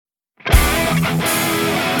What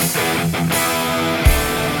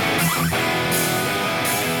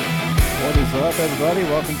is up, everybody?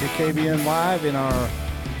 Welcome to KBN Live in our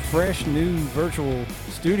fresh new virtual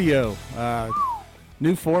studio.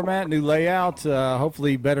 New format, new layout,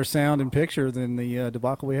 hopefully better sound and picture than the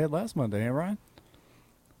debacle we had last Monday, huh, Ryan?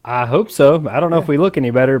 I hope so. I don't know if we look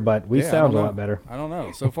any better, but we sound a lot better. I don't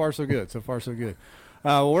know. So far, so good. So far, so good.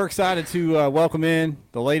 Well, we're excited to welcome in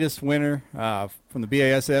the latest winner from the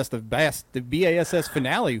BASS, the BASS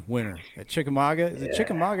finale winner at Chickamauga. Is it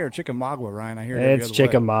Chickamauga or Chickamauga, Ryan? I hear it It's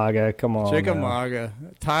Chickamauga. Come on. Chickamauga.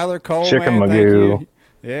 Tyler Cole, Chickamauga. man, thank you.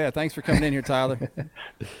 Yeah, thanks for coming in here, Tyler.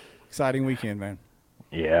 Exciting weekend, man.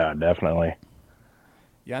 Yeah, definitely.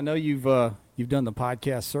 Yeah, I know you've done the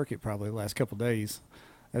podcast circuit probably the last couple of days.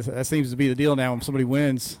 That seems to be the deal now. When somebody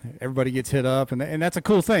wins, everybody gets hit up, and that's a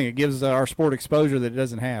cool thing. It gives our sport exposure that it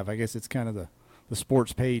doesn't have. I guess it's kind of the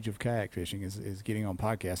sports page of kayak fishing is getting on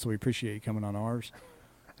podcasts. So we appreciate you coming on ours.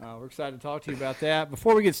 We're excited to talk to you about that.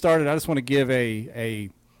 Before we get started, I just want to give I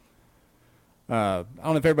don't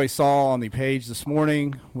know if everybody saw on the page this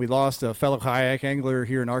morning, we lost a fellow kayak angler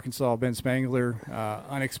here in Arkansas, Ben Spangler,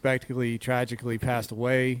 unexpectedly, tragically passed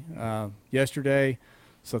away yesterday.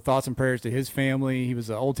 So thoughts and prayers to his family. He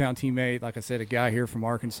was an Old Town teammate, like I said, a guy here from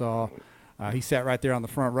Arkansas. He sat right there on the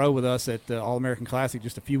front row with us at the All-American Classic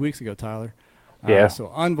just a few weeks ago, Tyler. Yeah.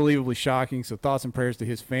 So unbelievably shocking. So thoughts and prayers to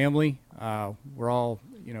his family. We're all,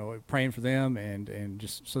 praying for them and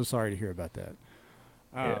just so sorry to hear about that.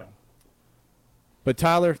 But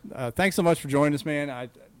Tyler, thanks so much for joining us, man.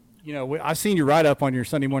 I've seen you write up on your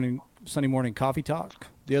Sunday morning coffee talk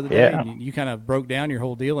the other day. Yeah. And you kind of broke down your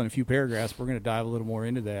whole deal in a few paragraphs. We're going to dive a little more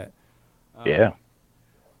into that. Yeah.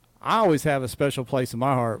 I always have a special place in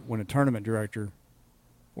my heart when a tournament director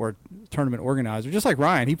or a tournament organizer, just like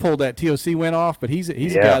Ryan, he pulled that TOC win off, but he's a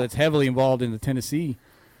guy that's heavily involved in the Tennessee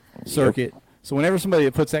circuit. Yep. So whenever somebody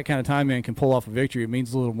that puts that kind of time in can pull off a victory, it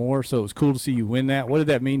means a little more. So it was cool to see you win that. What did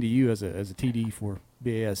that mean to you as a TD for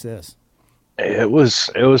BASS? It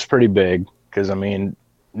was pretty big because,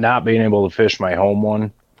 not being able to fish my home one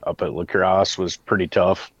up at La Crosse was pretty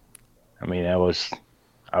tough. I was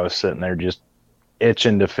sitting there just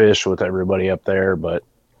itching to fish with everybody up there, but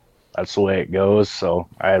that's the way it goes. So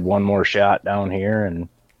I had one more shot down here and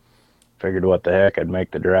figured what the heck, I'd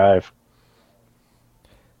make the drive.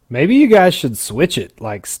 Maybe you guys should switch it.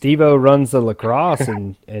 Like Steve-O runs the La Crosse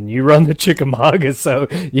and you run the Chickamauga, so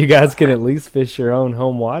you guys can at least fish your own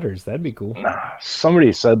home waters. That'd be cool.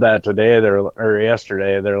 Somebody said that today or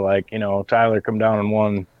yesterday. They're like, Tyler come down and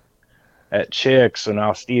won at Chick, so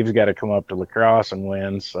now Steve's got to come up to La Crosse and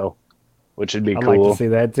win. So, which would be cool. I'd like to see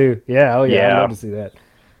that too. Yeah, I'd love to see that.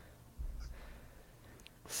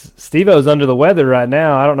 Steve-O's under the weather right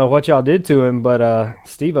now. I don't know what y'all did to him, but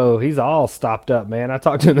Steve-O, he's all stopped up, man. I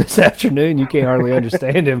talked to him this afternoon. You can't hardly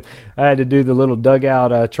understand him. I had to do the little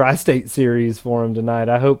dugout tri-state series for him tonight.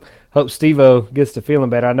 I hope Steve-O gets to feeling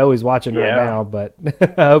better. I know he's watching right now, but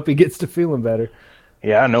I hope he gets to feeling better.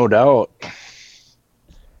 Yeah, no doubt.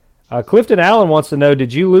 Clifton Allen wants to know,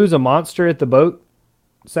 did you lose a monster at the boat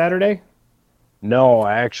Saturday? No,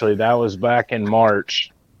 actually, that was back in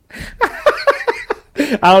March.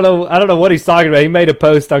 I don't know what he's talking about. He made a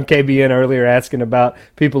post on KBN earlier asking about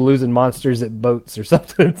people losing monsters at boats or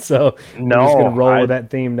something. So we're just going to roll with that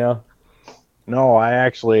theme now. No, I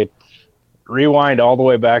actually rewind all the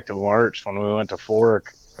way back to March when we went to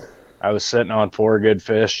Fork. I was sitting on 4 good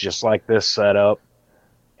fish just like this setup,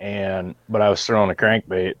 but I was throwing a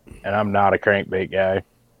crankbait, and I'm not a crankbait guy.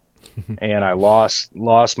 And I lost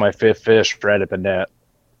my 5th fish right at the net.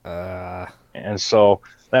 And so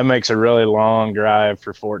that makes a really long drive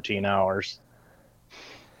for 14 hours.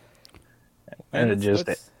 And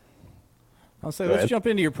let's jump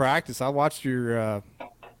into your practice. I watched your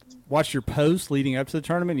post leading up to the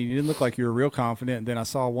tournament. You didn't look like you were real confident. And then I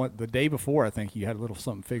saw the day before, I think you had a little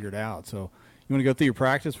something figured out. So you want to go through your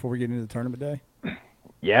practice before we get into the tournament day?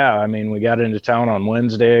 Yeah, we got into town on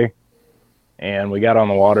Wednesday, and we got on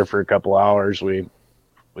the water for a couple hours. We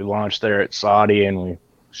launched there at Saudi, and we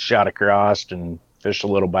shot across and fished a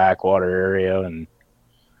little backwater area and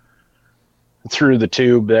threw the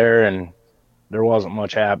tube there, and there wasn't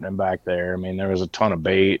much happening back there. There was a ton of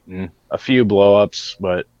bait and a few blow-ups,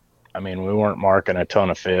 but, we weren't marking a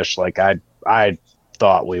ton of fish like I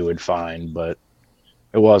thought we would find, but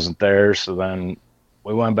it wasn't there. So then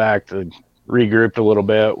we went back to regrouped a little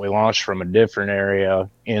bit. We launched from a different area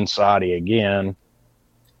in Saudi again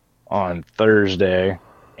on Thursday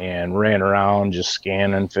and ran around just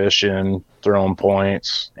scanning, fishing, throwing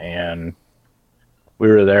points, and we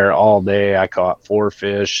were there all day. I caught 4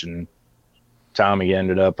 fish and Tommy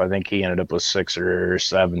ended up, I think he ended up with 6 or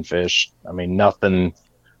 7 fish. I mean, nothing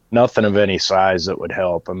of any size that would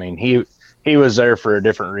help. I mean, he was there for a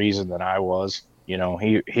different reason than I was. You know,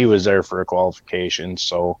 he was there for a qualification.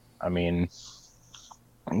 So, I mean,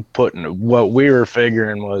 putting what we were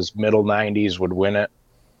figuring was middle 90s would win it,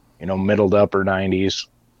 you know, middle to upper 90s.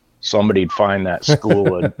 Somebody'd find that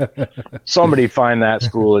school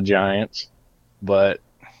of giants. But,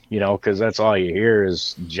 you know, because that's all you hear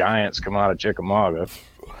is giants come out of Chickamauga.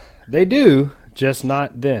 They do, just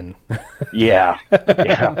not then. Yeah.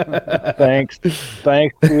 Thanks,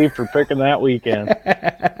 Steve, for picking that weekend.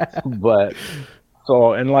 But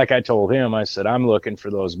so, and like I told him, I said I'm looking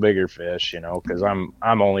for those bigger fish, you know, because I'm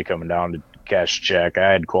only coming down to catch check.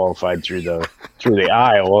 I had qualified through the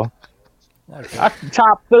Iowa.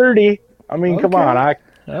 Top 30. I mean, come on, I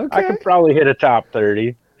could probably hit a top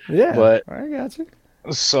 30. Yeah, but I got you.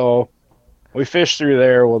 So we fished through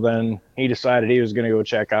there. Well, then he decided he was going to go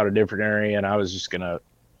check out a different area, and I was going to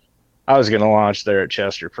launch there at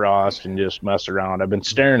Chester Frost and just mess around. I've been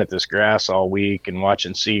staring at this grass all week and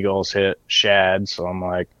watching seagulls hit shad. So I'm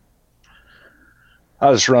like, I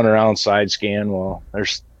was running around side scan. Well,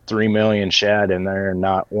 there's 3 million shad in there and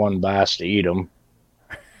not one bass to eat them.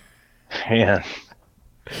 And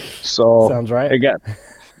so sounds right.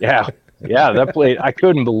 That plate, I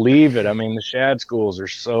couldn't believe it. I mean, the shad schools are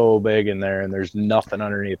so big in there and there's nothing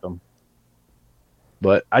underneath them.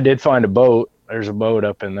 But I did find a boat. There's a boat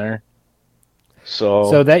up in there.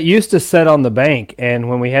 So that used to set on the bank, and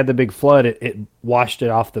when we had the big flood, it washed it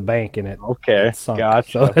off the bank and it sunk.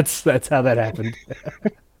 Gotcha. So that's how that happened.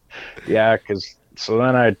 Yeah, because so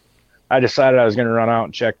then I decided I was going to run out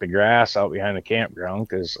and check the grass out behind the campground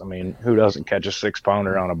because, I mean, who doesn't catch a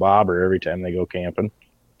 6-pounder on a bobber every time they go camping?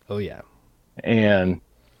 Oh, yeah. And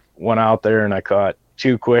went out there and I caught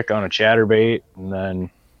 2 quick on a chatterbait, and then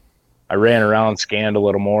I ran around, scanned a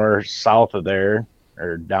little more south of there,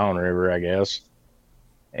 or downriver, I guess,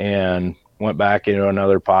 and went back into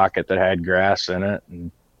another pocket that had grass in it,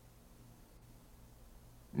 and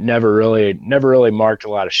never really marked a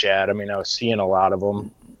lot of shad. I mean, I was seeing a lot of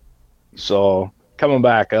them. So coming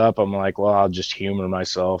back up, I'm like, well, I'll just humor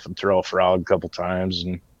myself and throw a frog a couple times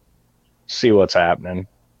and see what's happening.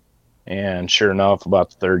 And sure enough, about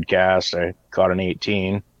the 3rd cast, I caught an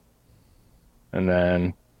 18. And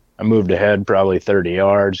then I moved ahead probably 30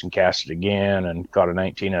 yards and cast it again and caught a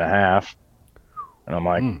 19 and a half. And I'm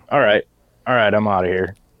like, all right, I'm out of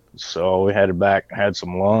here. So we headed back, had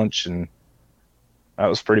some lunch, and that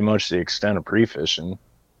was pretty much the extent of pre-fishing.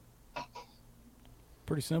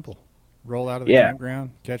 Pretty simple. Roll out of the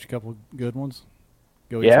campground, catch a couple good ones,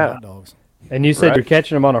 go eat some hot dogs. And you said you're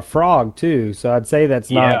catching them on a frog too, so I'd say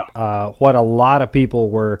that's not what a lot of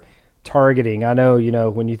people were targeting. I know, you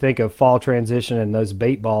know, when you think of fall transition and those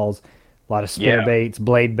bait balls, a lot of spinner baits,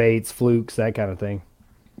 blade baits, flukes, that kind of thing.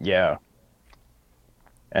 Yeah.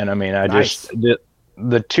 And I mean, just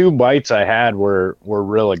the 2 bites I had were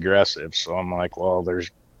real aggressive. So I'm like, well,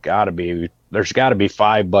 there's got to be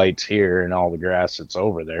 5 bites here in all the grass that's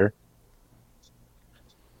over there.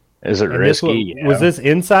 Is it risky? Was this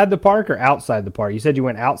inside the park or outside the park? You said you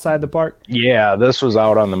went outside the park? Yeah, this was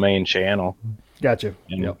out on the main channel. Gotcha.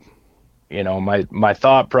 And, you know, my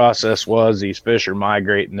thought process was these fish are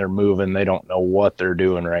migrating, they're moving, they don't know what they're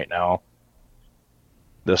doing right now.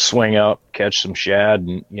 They'll swing up, catch some shad,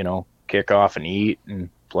 and, you know, kick off and eat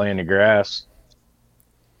and play in the grass.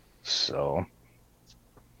 So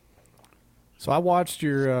I watched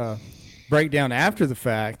your breakdown after the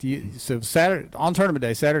fact. So on tournament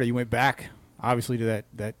day, Saturday, you went back, obviously, to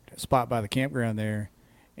that spot by the campground there.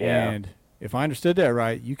 Yeah. And if I understood that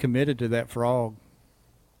right, you committed to that frog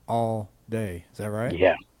all day. Is that right?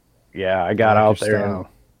 Yeah. Yeah, I got out there.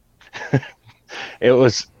 And it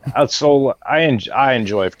was so I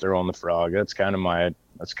enjoy throwing the frog. That's kind of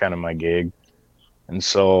my gig. And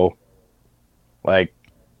so, like,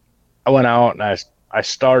 I went out and I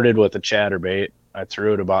started with a chatterbait. I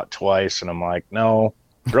threw it about twice, and I'm like, no,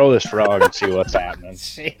 throw this frog and see what's happening.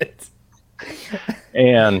 Shit.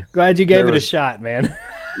 And glad you gave it a shot, man.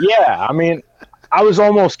 Yeah, I mean, I was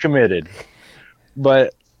almost committed,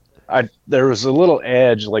 but there was a little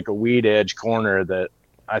edge, like a weed edge corner that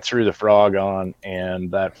I threw the frog on,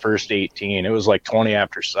 and that first 18, it was like 20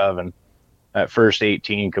 after 7. That first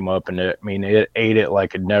 18 come up, and it ate it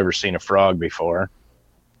like I'd never seen a frog before.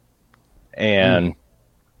 And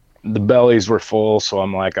the bellies were full, so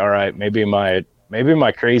I'm like, all right, maybe my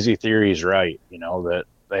crazy theory is right, you know, that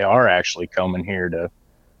they are actually coming here to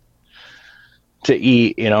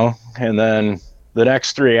eat, you know. And then the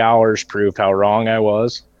next 3 hours proved how wrong I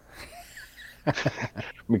was.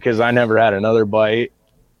 Because I never had another bite.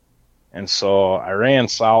 And so I ran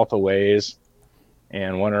south a ways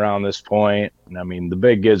and went around this point. And I mean, the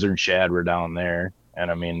big gizzard shad were down there.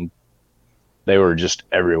 And I mean, they were just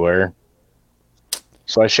everywhere.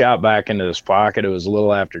 So I shot back into this pocket. It was a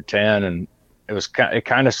little after 10, and it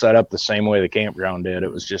kind of set up the same way the campground did.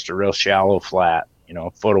 It was just a real shallow flat, you know,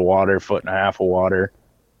 foot of water, foot and a half of water.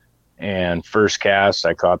 And first cast,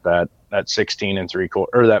 I caught that 16 and 3/4,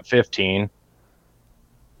 or that 15.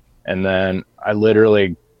 And then I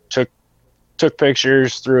literally took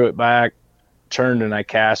pictures, threw it back, turned, and I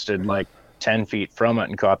casted like 10 feet from it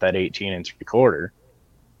and caught that 18 and 3/4.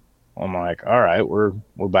 I'm like, all right, we're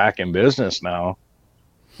back in business now.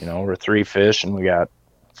 You know, we're 3 fish and we got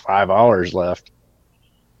 5 hours left.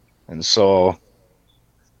 And so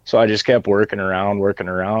I just kept working around,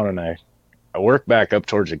 and I worked back up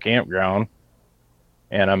towards the campground.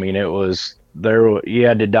 And I mean, it was there. You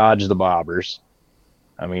had to dodge the bobbers.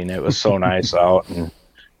 I mean, it was so nice out, and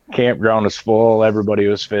campground was full. Everybody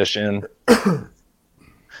was fishing.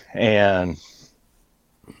 And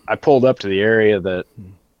I pulled up to the area that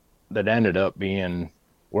ended up being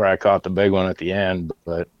where I caught the big one at the end,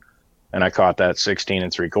 and I caught that 16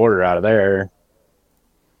 and 3/4 out of there.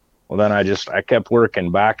 Well, then I kept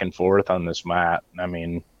working back and forth on this mat. I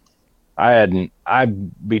mean,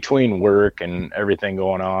 between work and everything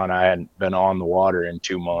going on, I hadn't been on the water in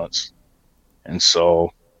 2 months. And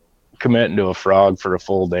so committing to a frog for a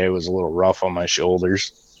full day was a little rough on my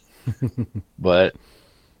shoulders, but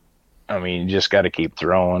I mean, you just got to keep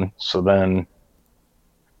throwing. So then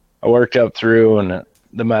I worked up through, and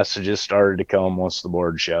the messages started to come once the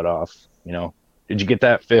board shut off. You know, did you get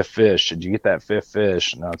that 5th fish? Did you get that 5th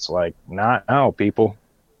fish? And it's like, not now, people.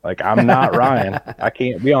 Like, I'm not Ryan. I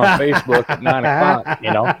can't be on Facebook at 9 o'clock,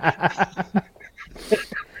 you know?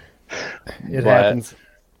 It happens.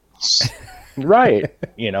 Right.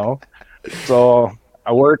 You know? So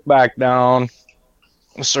I worked back down,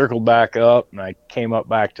 circled back up, and I came up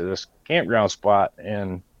back to this campground spot,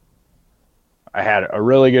 and I had a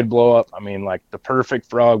really good blow up. I mean, like the perfect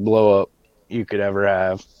frog blow up you could ever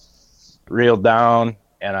have. Reeled down,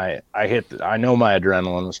 and I know my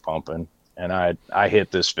adrenaline was pumping, and I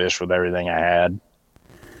hit this fish with everything I had,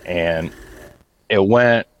 and it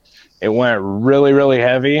went really, really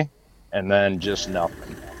heavy, and then just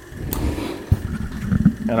nothing.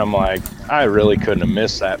 And I'm like, I really couldn't have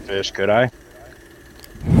missed that fish, could I?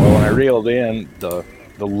 Well, when I reeled in, the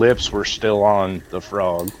lips were still on the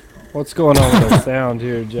frog. What's going on with the sound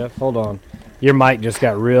here, Jeff? Hold on. Your mic just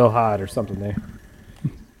got real hot or something there.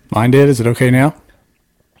 Mine did. Is it okay now?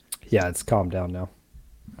 Yeah, it's calmed down now.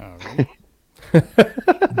 All right.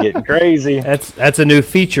 Getting crazy. That's a new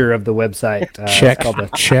feature of the website. Check. It's called the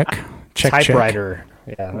Check. typewriter.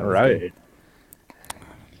 Yeah. Right.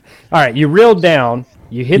 All right, you reeled down.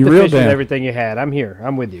 You hit You the reeled fish with down. everything you had. I'm here.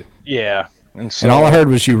 I'm with you. Yeah. And so And all I heard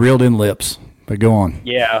was you reeled in lips. But go on.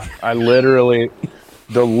 yeah, I literally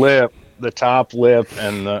the top lip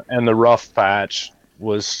and the rough patch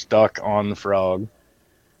was stuck on the frog.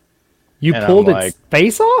 You And pulled I'm its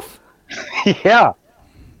face off? Yeah.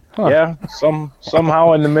 Huh. Yeah.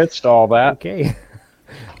 Somehow in the midst of all that. Okay.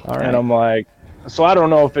 All right. And I'm like, so I don't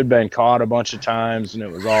know if it'd been caught a bunch of times and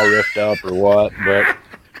it was all ripped up or what, but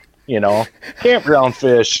you know, campground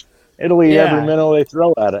fish, it'll eat every Yeah. minnow they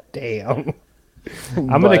throw at it. Damn.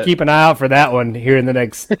 I'm going to keep an eye out for that one here in the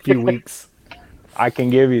next few weeks. I can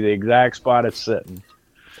give you the exact spot it's sitting.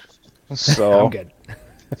 So I'm good.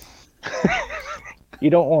 you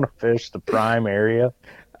don't want to fish the prime area.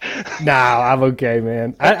 No, I'm okay,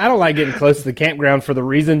 man. I don't like getting close to the campground for the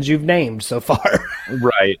reasons you've named so far.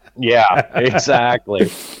 Right. Yeah,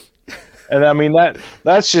 exactly. And I mean,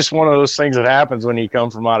 that's just one of those things that happens when you come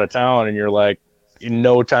from out of town and you're like,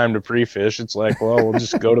 no time to pre-fish. It's like, well, we'll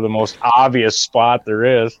just go to the most obvious spot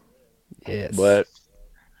there is. Yes. But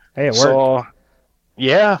hey, it worked. so,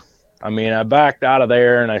 yeah, I mean, I backed out of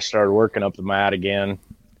there and I started working up the mat again.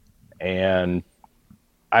 And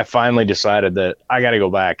I finally decided that I got to go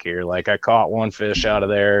back here. Like, I caught one fish out of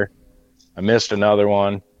there. I missed another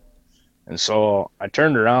one. And so I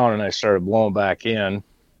turned around and I started blowing back in.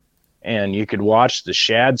 And you could watch the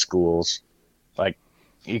shad schools. Like,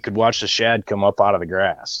 you could watch the shad come up out of the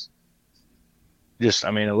grass. Just, I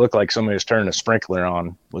mean, it looked like somebody was turning a sprinkler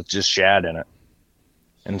on with just shad in it.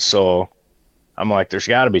 And so I'm like, there's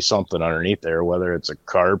got to be something underneath there, whether it's a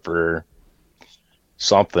carp or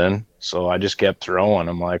something. So I just kept throwing.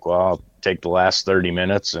 I'm like, well, I'll take the last 30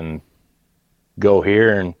 minutes and go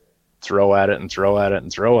here and throw at it and throw at it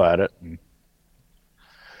and throw at it. And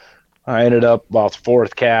I ended up about the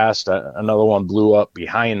fourth cast. Another one blew up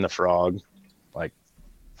behind the frog, like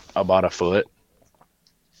about a foot.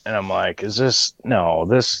 And I'm like, this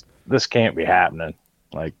this can't be happening.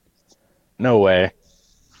 Like, no way.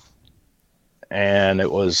 And it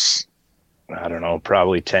was, I don't know,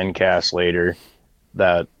 probably 10 casts later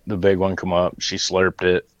that the big one come up. She slurped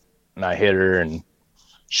it, and I hit her, and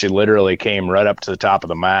she literally came right up to the top of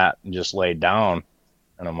the mat and just laid down.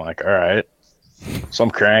 And I'm like, all right. So I'm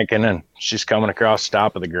cranking, and she's coming across the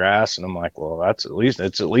top of the grass, and I'm like, well, it's at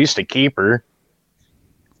least a keeper.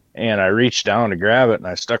 And I reached down to grab it, and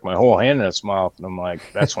I stuck my whole hand in its mouth, and I'm like,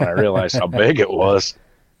 that's when I realized how big it was.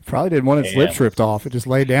 Probably didn't want its lips ripped off. It just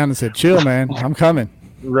laid down and said, chill, man, I'm coming.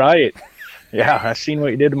 Right. Yeah, I seen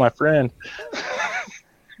what you did to my friend.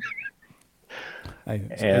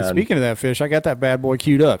 Hey, speaking of that fish, I got that bad boy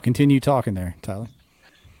queued up. Continue talking there, Tyler.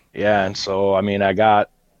 Yeah, and so, I mean, I got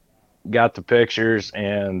the pictures,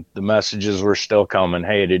 and the messages were still coming.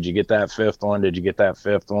 Hey, did you get that fifth one? Did you get that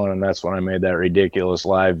fifth one? And that's when I made that ridiculous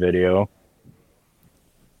live video,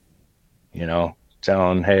 you know,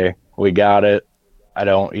 telling, hey, we got it. I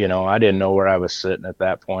didn't know where I was sitting at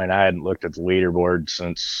that point. I hadn't looked at the leaderboard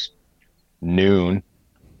since noon.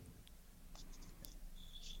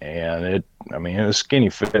 And it was skinny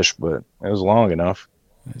fish, but it was long enough.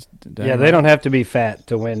 Yeah, they don't have to be fat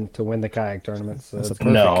to win the kayak tournaments. So that's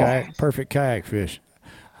a perfect kayak fish.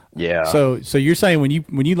 Yeah. So you're saying when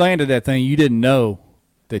you landed that thing, you didn't know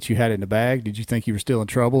that you had it in the bag? Did you think you were still in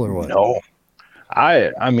trouble or what? No.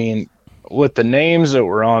 I mean, with the names that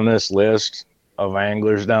were on this list of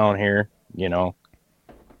anglers down here, you know,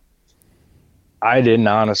 I didn't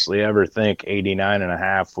honestly ever think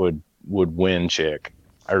 89.5 would win Chick.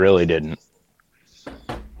 I really didn't.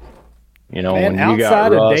 You know, man, when you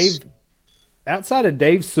got Russ, outside of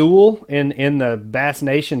Dave Sewell in the Bass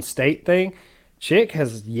Nation State thing, Chick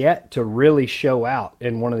has yet to really show out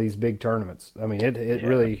in one of these big tournaments. I mean, it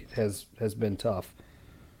really has been tough.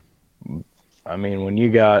 I mean, when you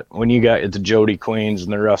got the Jody Queens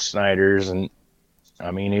and the Russ Snyders, and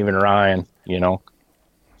I mean even Ryan, you know,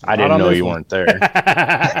 I didn't know you weren't there.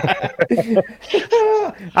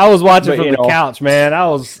 I was watching from the couch, man. I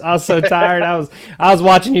was so tired. I was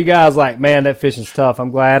watching you guys like, man, that fishing's tough. I'm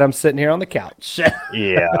glad I'm sitting here on the couch.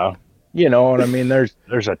 Yeah. You know, and I mean, there's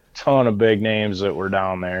a ton of big names that were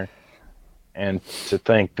down there. And to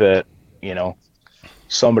think that, you know,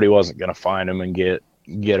 somebody wasn't going to find them and get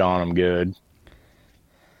on them good.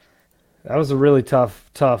 That was a really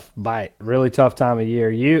tough bite. Really tough time of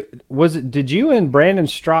year. Did you and Brandon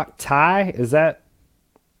Strock tie? Is that?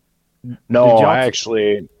 No, I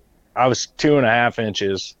was 2.5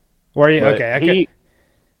 inches. Were you? Okay.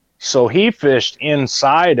 So he fished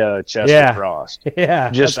inside a Chester Frost.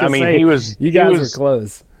 Yeah. You guys were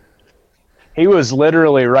close. He was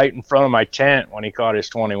literally right in front of my tent when he caught his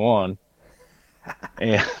 21.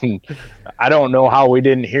 And I don't know how we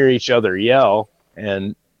didn't hear each other yell.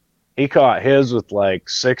 And he caught his with like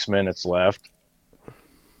 6 minutes left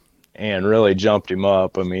and really jumped him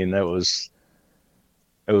up. I mean, it was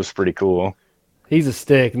pretty cool. He's a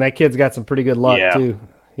stick, and that kid's got some pretty good luck too.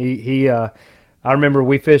 I remember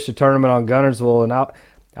we fished a tournament on Gunnersville, and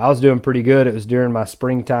I was doing pretty good. It was during my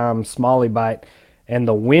springtime smallie bite, and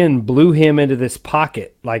the wind blew him into this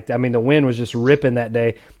pocket. The wind was just ripping that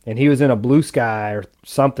day, and he was in a blue sky or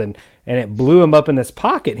something, and it blew him up in this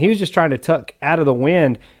pocket. He was just trying to tuck out of the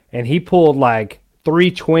wind, and he pulled like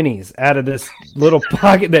 3 20s out of this little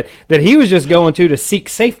pocket that he was just going to seek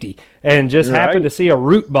safety, and just happened to see a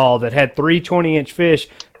root ball that had 3 20-inch fish.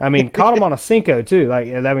 I mean, caught him on a Cinco too.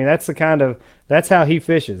 That's how he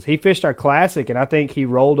fishes. He fished our classic, and I think he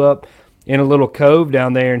rolled up in a little cove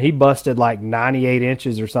down there, and he busted like 98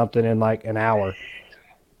 inches or something in like an hour.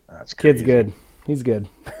 That's crazy. Kid's good. He's good.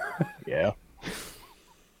 Yeah.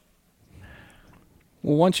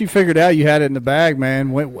 Well, once you figured out you had it in the bag,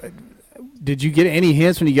 man, did you get any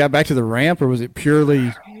hints when you got back to the ramp, or was it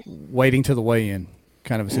purely waiting to the weigh-in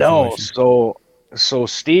kind of a situation? No, so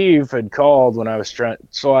Steve had called when I was trying.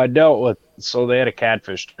 So I dealt with. So they had a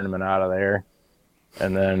catfish tournament out of there,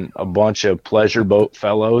 and then a bunch of pleasure boat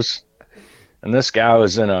fellows. And this guy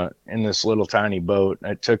was in this little tiny boat.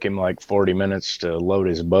 It took him like 40 minutes to load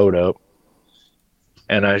his boat up.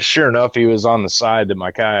 And sure enough, he was on the side that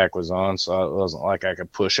my kayak was on, so it wasn't like I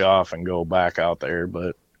could push off and go back out there.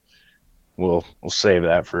 But we'll save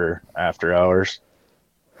that for after hours.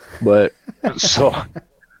 But so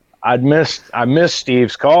I missed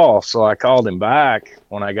Steve's call, so I called him back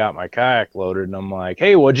when I got my kayak loaded, and I'm like,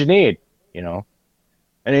 "Hey, what'd you need?" You know,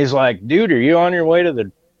 and he's like, "Dude, are you on your way to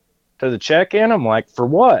the check-in?" I'm like, "For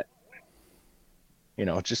what?" You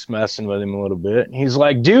know, just messing with him a little bit. And he's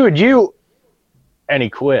like, "Dude, you," and he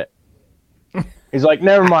quit. He's like,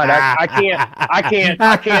 "Never mind, I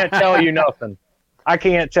can't tell you nothing." I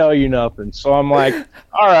can't tell you nothing. So I'm like,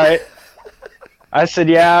 all right. I said,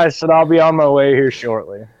 yeah. I said, I'll be on my way here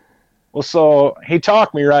shortly. Well, so he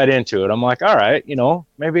talked me right into it. I'm like, all right,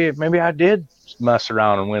 maybe I did mess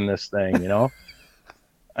around and win this thing,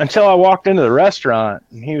 until I walked into the restaurant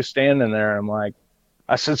and he was standing there. I'm like,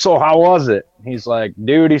 I said, so how was it? He's like,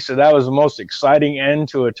 dude, he said, that was the most exciting end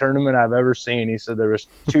to a tournament I've ever seen. He said, there was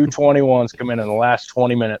 221s come in the last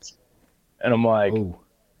 20 minutes. And I'm like, ooh,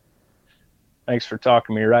 thanks for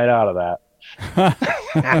talking me right out of that.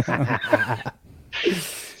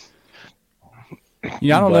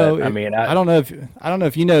 Yeah, I don't know. I don't know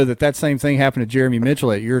if you know that same thing happened to Jeremy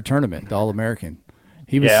Mitchell at your tournament, the All-American.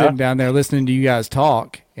 He was sitting down there listening to you guys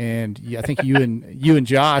talk, and I think you and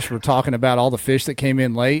Josh were talking about all the fish that came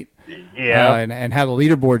in late, and how the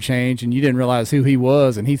leaderboard changed, and you didn't realize who he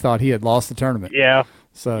was, and he thought he had lost the tournament. Yeah.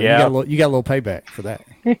 So you got a little payback for that.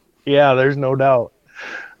 Yeah, there's no doubt.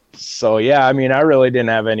 So yeah, I mean, I really didn't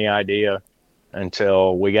have any idea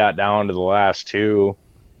until we got down to the last two.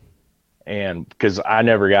 And because I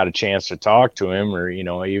never got a chance to talk to him or,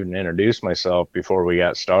 even introduce myself before we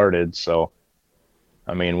got started. So,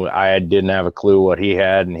 I mean, I didn't have a clue what he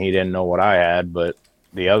had and he didn't know what I had. But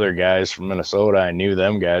the other guys from Minnesota, I knew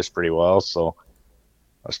them guys pretty well. So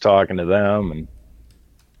I was talking to them and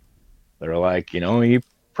they're like, you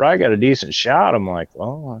probably got a decent shot. I'm like,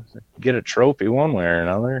 well, I get a trophy one way or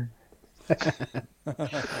another.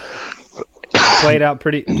 Played out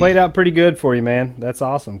pretty good for you, man. That's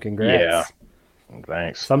awesome. Congrats. Yeah.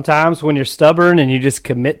 Thanks. Sometimes when you're stubborn and you just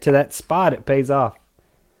commit to that spot, it pays off.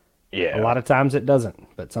 Yeah. A lot of times it doesn't,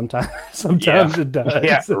 but sometimes it does.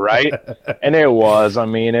 Yeah, right. And it was. I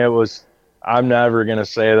mean, I'm never going to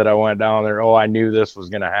say that I went down there, I knew this was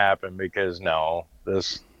going to happen, because no.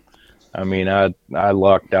 I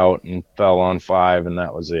lucked out and fell on 5 and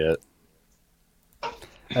that was it.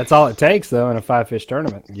 That's all it takes, though, in a 5-fish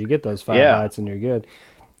tournament. You get those 5 bites and you're good.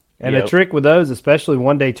 And the trick with those, especially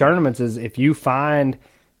one-day tournaments, is if you find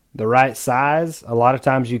the right size, a lot of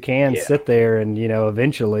times you can sit there and,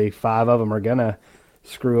 eventually 5 of them are going to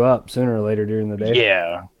screw up sooner or later during the day.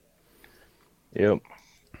 Yeah. Yep.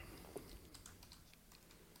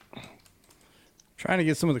 Trying to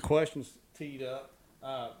get some of the questions teed up.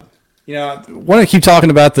 I want to keep talking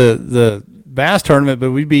about the bass tournament,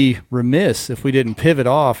 but we'd be remiss if we didn't pivot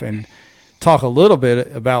off and talk a little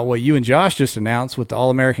bit about what you and Josh just announced with the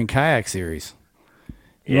All-American Kayak Series.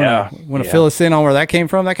 You want to fill us in on where that came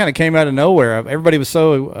from? That kind of came out of nowhere. Everybody was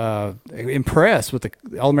so impressed with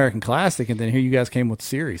the All-American Classic, and then here you guys came with the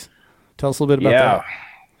series. Tell us a little bit about that.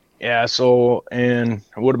 Yeah, so it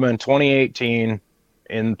would have been 2018,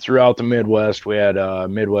 and throughout the Midwest, we had a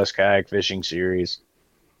Midwest Kayak Fishing Series,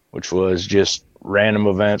 which was just random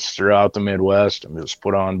events throughout the Midwest. It was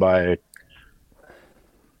hosted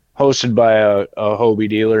by a Hobie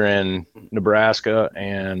dealer in Nebraska,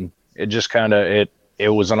 and it just it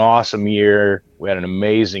was an awesome year. We had an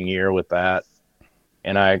amazing year with that,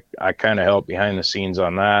 and I kind of helped behind the scenes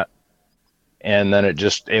on that, and then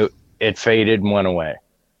it faded and went away.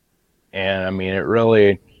 And I mean,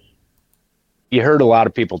 you heard a lot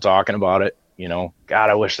of people talking about it.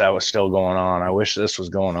 God, I wish that was still going on. I wish this was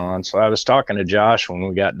going on. So I was talking to Josh when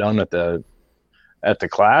we got done at the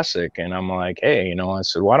Classic, and I'm like, hey, I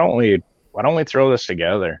said, why don't we throw this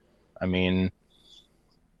together? I mean,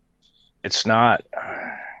 it's not,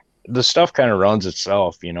 the stuff kind of runs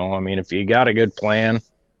itself, I mean, if you got a good plan,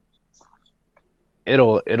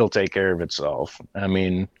 it'll take care of itself.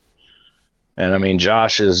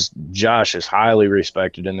 Josh is highly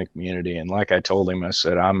respected in the community. And like I told him, I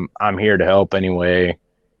said, I'm here to help any way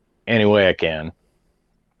I can.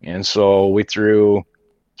 And so we threw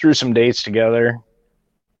some dates together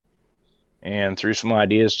and threw some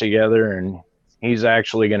ideas together, and he's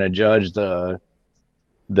actually going to judge the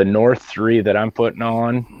North 3 that I'm putting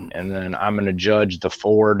on. And then I'm going to judge the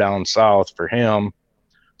 4 down south for him,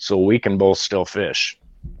 so we can both still fish.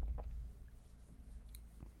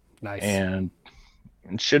 Nice. And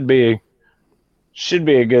it should be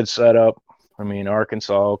a good setup. I mean,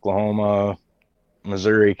 Arkansas, Oklahoma,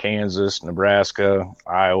 Missouri, Kansas, Nebraska,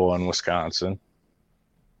 Iowa, and Wisconsin.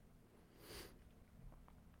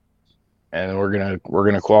 And we're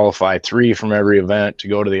gonna qualify 3 from every event to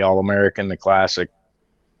go to the All-American, the Classic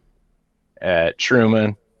at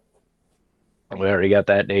Truman. We already got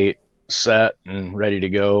that date set and ready to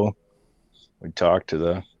go. We talked to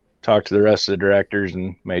the rest of the directors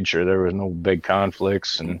and made sure there was no big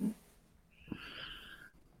conflicts, and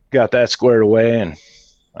got that squared away. And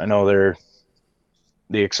I know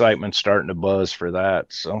the excitement's starting to buzz for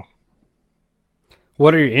that. So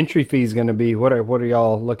what are your entry fees going to be? What are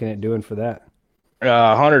y'all looking at doing for that?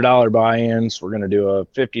 $100 buy-ins. We're going to do a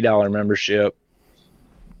 $50 membership,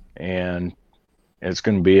 and it's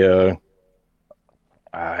going to be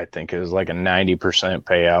I think it was like a 90%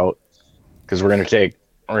 payout, because we're going to take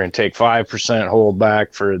 5% hold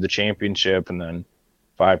back for the championship and then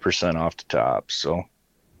 5% off the top. So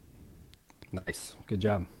Nice. Good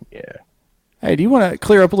job. yeah. Hey, do you want to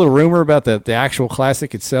clear up a little rumor about the actual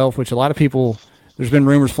classic itself, which a lot of people, there's been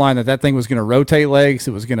rumors flying that thing was going to rotate legs,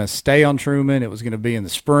 it was going to stay on Truman, it was going to be in the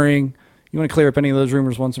spring. You want to clear up any of those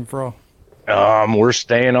rumors once and for all? We're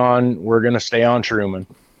going to stay on Truman.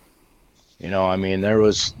 You know, I mean, there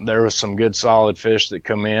was some good solid fish that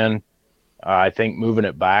come in. I think moving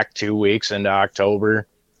it back 2 weeks into October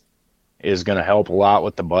is going to help a lot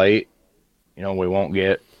with the bite. You know, we won't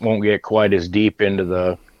get quite as deep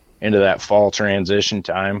into that fall transition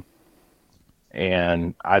time.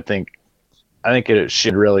 And I think it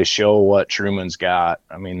should really show what Truman's got.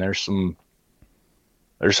 I mean, there's some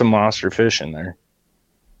monster fish in there.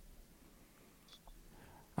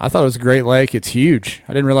 I thought it was a great lake. It's huge.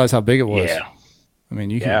 I didn't realize how big it was. Yeah. I mean,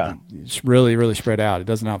 it's really, really spread out. It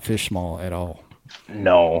does not fish small at all.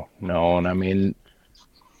 No. And I mean,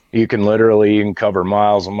 you can cover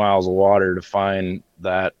miles and miles of water to find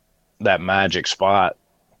that magic spot,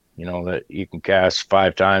 you know, that you can cast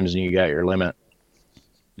 5 times and you got your limit.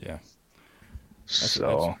 Yeah. That's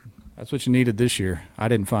what you needed this year. I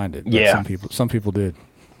didn't find it. But Yeah. Some people did.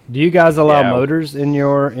 Do you guys allow Yeah. motors in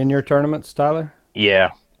your tournaments, Tyler?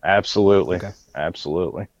 Yeah, absolutely. Okay.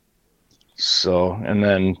 Absolutely. So, and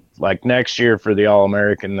then like next year for the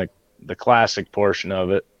All-American, the classic portion of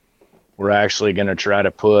it, we're actually going to try to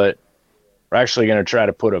put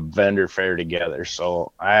a vendor fair together.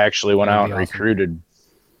 So I actually went out and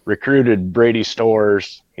recruited Brady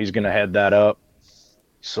Stores. He's going to head that up.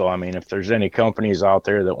 So, I mean, if there's any companies out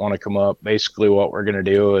there that want to come up, basically what we're going to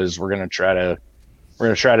do is we're going to try to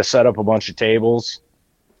set up a bunch of tables,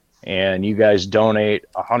 and you guys donate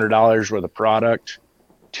 $100 worth of product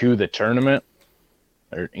to the tournament,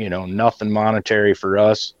 or, you know, nothing monetary for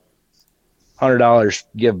us. $100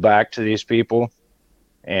 give back to these people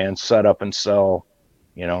and set up and sell,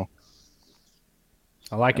 you know.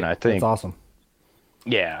 I like it. And I think, that's awesome.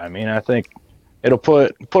 Yeah, I mean, I think it'll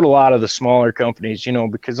put a lot of the smaller companies, you know,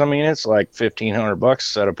 because I mean, it's like $1,500 to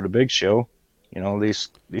set up at a big show. You know, these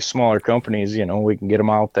smaller companies, you know, we can get them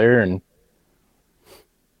out there and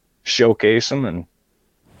showcase them and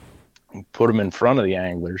put them in front of the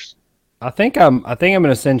anglers. I think I'm going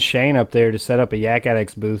to send Shane up there to set up a Yak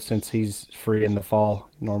Addicts booth since he's free in the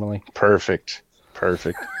fall normally. Perfect.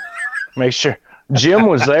 Make sure Jim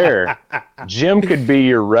was there. Jim could be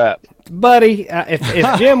your rep, buddy.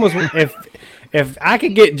 If Jim was if I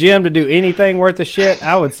could get Jim to do anything worth of shit,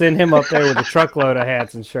 I would send him up there with a truckload of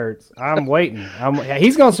hats and shirts. I'm waiting.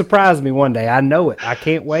 He's going to surprise me one day. I know it. I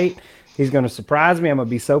can't wait. He's going to surprise me. I'm going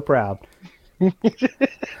to be so proud.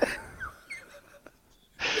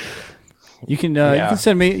 You can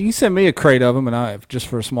send me a crate of them, and just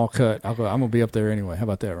for a small cut, I'm gonna be up there anyway. How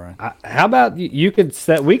about that, Ryan? How about we could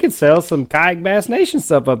sell some Kayak Bass Nation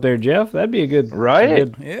stuff up there, Jeff. That'd be a good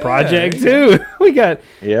project too. We got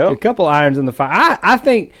a couple irons in the fire. I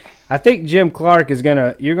think Jim Clark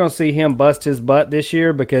you're gonna see him bust his butt this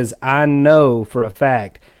year, because I know for a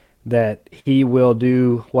fact that he will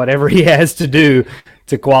do whatever he has to do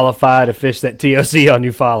to qualify to fish that TOC on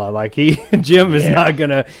Eufaula. Like Jim is not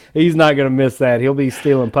gonna miss that. He'll be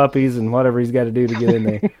stealing puppies and whatever he's got to do to get in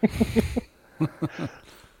there.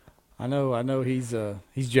 I know he's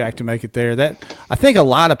jacked to make it there. I think a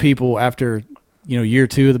lot of people after year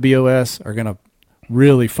 2 of the BOS are gonna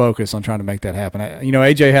really focus on trying to make that happen.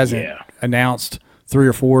 AJ hasn't announced 3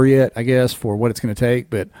 or 4 yet, I guess, for what it's going to take.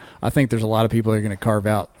 But I think there's a lot of people that are going to carve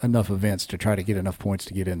out enough events to try to get enough points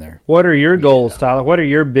to get in there. What are your goals, Tyler? What are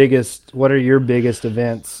your biggest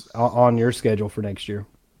events on your schedule for next year?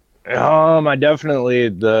 I definitely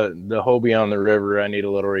the Hobie on the River. I need a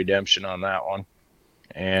little redemption on that one,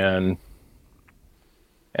 and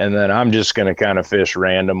then I'm just going to kind of fish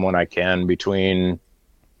random when I can between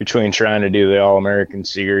trying to do the All-American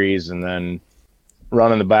Series and then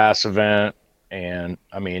running the bass event. And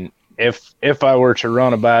I mean, if I were to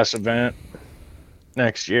run a bass event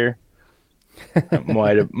next year, it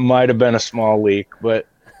might have been a small leak, but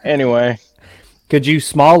anyway. Could you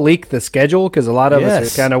small leak the schedule? Because a lot of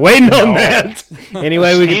us are kind of waiting on that.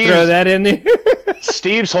 Anyway, we can throw that in there.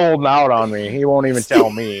 Steve's holding out on me. He won't even tell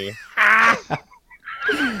me.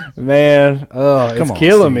 Man, it's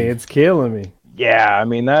killing me. It's killing me. Yeah, I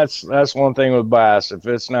mean that's one thing with bass. If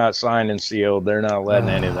it's not signed and sealed, they're not letting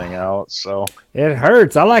anything out. So It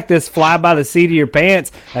hurts. I like this fly by the seat of your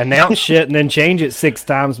pants, announce shit, and then change it 6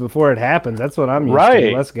 times before it happens. That's what I'm used to.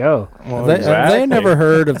 Right. Let's go. well, Have exactly. they never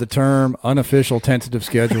heard of the term unofficial tentative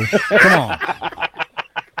schedule? Come on.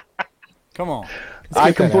 Come on.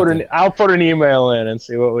 Let's get that out there. I'll put an email in and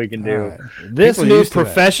see what we can do. All right. This People new used to that.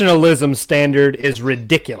 professionalism standard is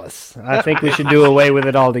ridiculous. I think we should do away with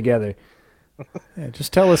it altogether. Yeah,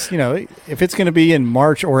 just tell us, if it's going to be in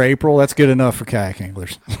March or April, that's good enough for kayak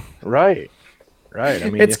anglers. Right. Right.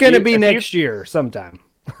 I mean, It's if going to you- be if you- next year sometime.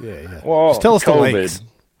 Yeah. Well, Just tell us the COVID. lakes.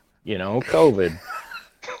 COVID.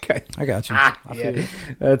 Okay. I got you. Yeah,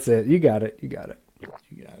 that's it. You got it.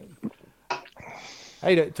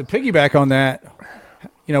 Hey, to piggyback on that,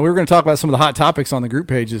 we were going to talk about some of the hot topics on the group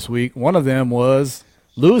page this week. One of them was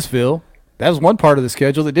Louisville. That was one part of the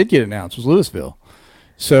schedule that did get announced, was Louisville.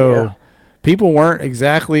 So Yeah. people weren't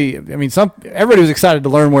exactly, everybody was excited to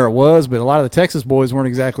learn where it was, but a lot of the Texas boys weren't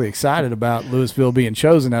exactly excited about Louisville being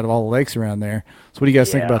chosen out of all the lakes around there. So what do you guys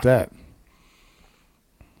think Yeah. about that?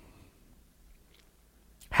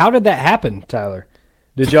 How did that happen, Tyler?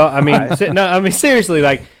 Did y'all? Seriously,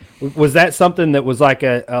 like, was that something that was like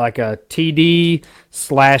a TD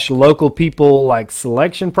 / local people like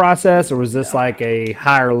selection process, or was this like a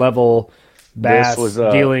higher level bass was,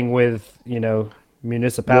 dealing with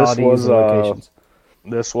municipalities and locations?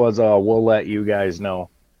 This was we'll let you guys know.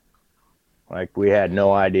 Like, we had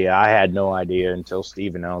no idea. I had no idea until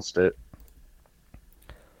Steve announced it.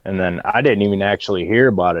 And then I didn't even actually hear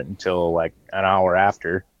about it until like an hour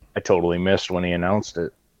after. I totally missed when he announced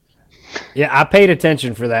it. Yeah, I paid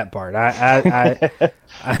attention for that part. I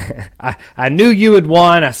knew you had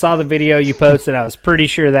won. I saw the video you posted. I was pretty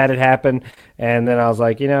sure that had happened. And then I was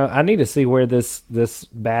like, I need to see where this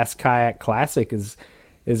Bass Kayak Classic is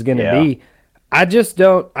going to Yeah. be. I just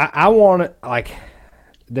don't. I want to, like,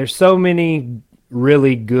 there's so many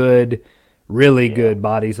really good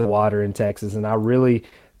bodies of water in Texas, and I really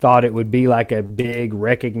thought it would be like a big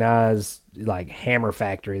recognized like hammer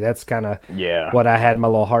factory. That's kind of Yeah. what I had my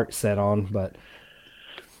little heart set on, but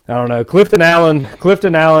I don't know. Clifton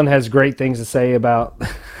Allen has great things to say about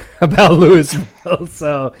Louisville,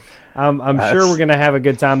 so I'm sure we're gonna have a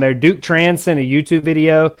good time there. Duke Tran sent a YouTube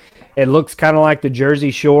video. It looks kind of like the Jersey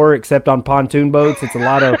Shore, except on pontoon boats. It's a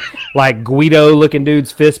lot of like Guido-looking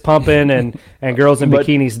dudes fist pumping and girls in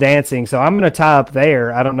bikinis dancing. So I'm gonna tie up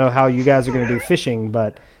there. I don't know how you guys are gonna do fishing,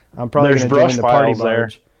 but I'm probably There's gonna join brush the party piles there.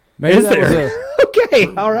 barge. Maybe Is that was there?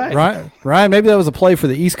 Okay, all right. Ryan, maybe that was a play for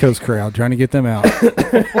the East Coast crowd, trying to get them out.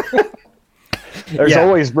 There's Yeah.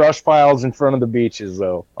 always brush piles in front of the beaches,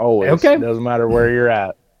 though. Always. Okay. Doesn't matter where you're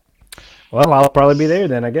at. Well, I'll probably be there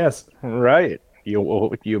then, I guess. Right. You'll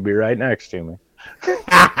be right next to me.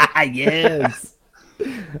 Yes.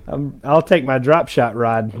 I'll take my drop shot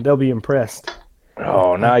ride. They'll be impressed.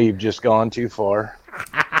 Oh, now you've just gone too far.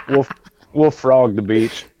 We'll frog the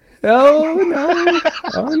beach. Oh no!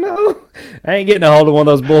 Oh no! I ain't getting a hold of one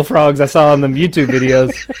of those bullfrogs I saw in them YouTube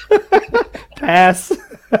videos. Pass.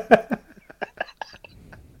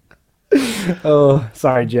 Oh,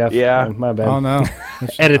 sorry, Jeff. Yeah. My bad. Oh, no.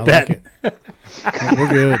 Edit I that. like it. We're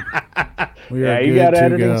good. We Yeah, are you good got to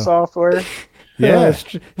editing go. software? Yeah,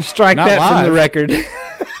 Strike Not that from the live. record.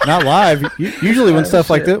 not live. Usually when stuff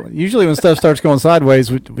like that, usually when stuff starts going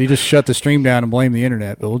sideways, we just shut the stream down and blame the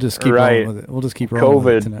internet. But we'll just keep Right. rolling with it. We'll just keep rolling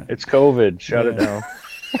with it COVID. tonight. It's COVID. Shut it down.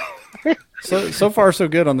 So far so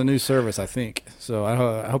good on the new service, I think. So I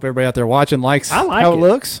hope everybody out there watching likes I like how it. it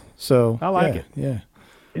looks. So I like yeah, it.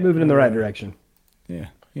 Yeah, Moving in the right direction. yeah.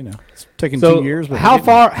 It's taking So 2 years. But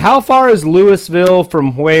how far is Louisville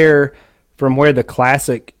from where the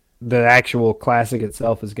classic, the actual classic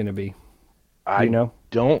itself, is going to be? I know?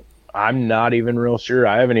 I'm not even real sure.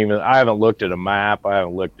 I haven't looked at a map. I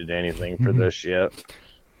haven't looked at anything for this yet.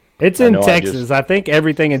 It's I in know I Texas. I think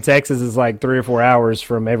everything in Texas is like 3 or 4 hours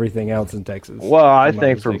from everything else in Texas. Well, I I'm not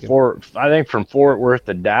think from mistaken. Fort Worth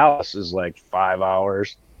to Dallas is like 5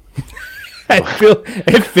 hours.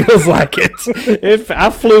 It feels like it. If I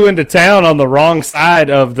flew into town on the wrong side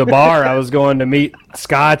of the bar, I was going to meet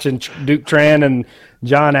Scotch and Duke Tran and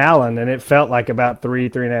John Allen, and it felt like about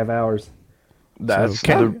 3.5 hours. That's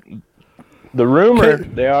So, the rumor.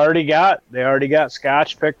 They already got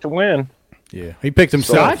Scotch picked to win. yeah, he picked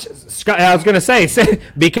himself. Scotch. I was going to say,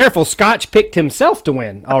 be careful. Scotch picked himself to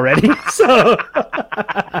win already. So,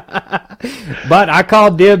 but I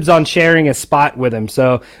called dibs on sharing a spot with him.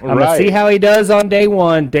 So I'm going to Right. see how he does on day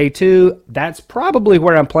 1. Day 2, that's probably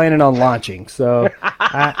where I'm planning on launching. So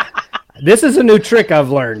this is a new trick I've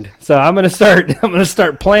learned. So I'm going to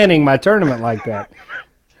start planning my tournament like that.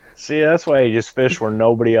 See, that's why you just fish where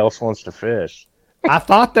nobody else wants to fish. I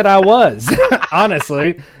thought that I was,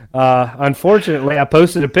 honestly. Unfortunately, I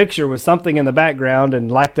posted a picture with something in the background,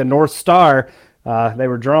 and like the North Star, they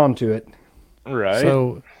were drawn to it. Right.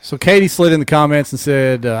 So Katie slid in the comments and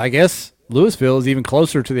said, I guess Louisville is even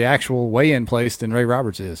closer to the actual weigh-in place than Ray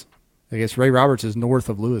Roberts is. I guess Ray Roberts is north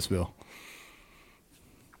of Louisville.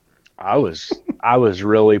 I was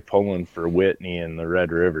really pulling for Whitney and the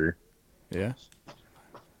Red River. Yeah.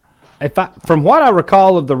 From what I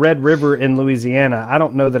recall of the Red River in Louisiana, I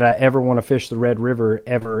don't know that I ever want to fish the Red River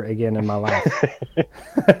ever again in my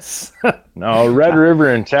life. No, Red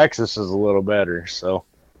River in Texas is a little better. So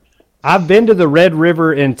I've been to the Red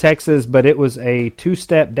River in Texas, but it was a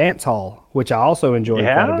two-step dance hall, which I also enjoyed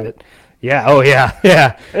quite a bit. Yeah. Oh, yeah.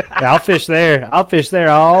 Yeah. I'll fish there. I'll fish there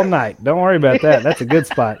all night. Don't worry about that. That's a good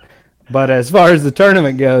spot. But as far as the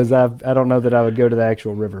tournament goes, I don't know that I would go to the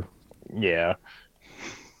actual river. yeah.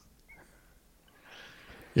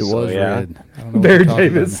 It So, was yeah. red. I don't know what Bear you're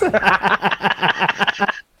talking Davis. about.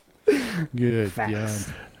 Good. Facts.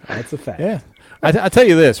 God. That's a fact. Yeah. I tell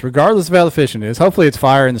you this, regardless of how the fishing is, hopefully it's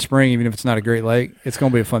fire in the spring, even if it's not a great lake. It's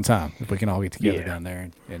going to be a fun time if we can all get together down there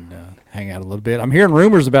and hang out a little bit. I'm hearing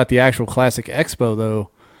rumors about the actual Classic Expo,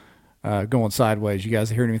 though, going sideways. You guys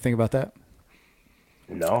heard anything about that?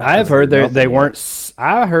 No, I've heard they nothing. weren't.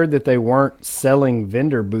 I heard that they weren't selling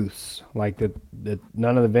vendor booths, like that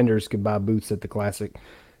none of the vendors could buy booths at the Classic.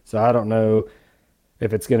 So I don't know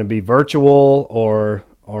if it's going to be virtual or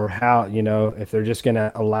how, if they're just going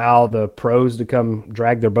to allow the pros to come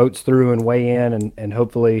drag their boats through and weigh in, and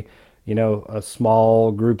hopefully, a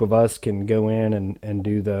small group of us can go in and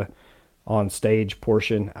do the on stage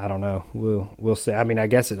portion. I don't know. We'll see. I mean, I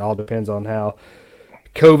guess it all depends on how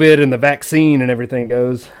COVID and the vaccine and everything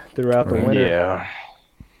goes throughout the winter. Yeah.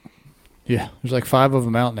 Yeah. There's like 5 of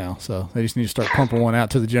them out now, so they just need to start pumping one out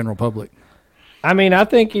to the general public. I mean, I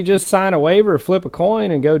think you just sign a waiver, flip a coin,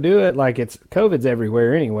 and go do it. Like COVID's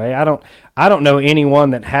everywhere anyway. I don't know anyone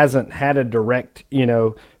that hasn't had a direct,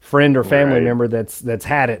 friend or family Right. member that's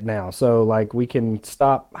had it now. So like we can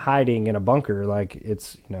stop hiding in a bunker. Like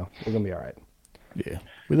it's, we're gonna be all right. Yeah.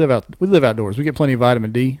 We live outdoors. We get plenty of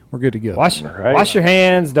vitamin D. We're good to go. Wash your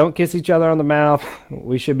hands. Don't kiss each other on the mouth.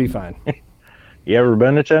 We should be fine. You ever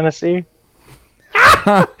been to Tennessee?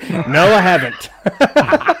 No, I haven't.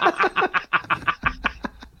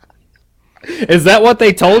 Is that what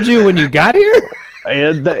they told you when you got here?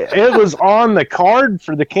 It was on the card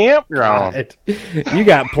for the campground. You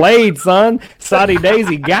got played, son. Saudi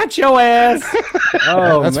Daisy got your ass.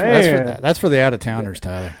 Oh, man. That's for the out of towners,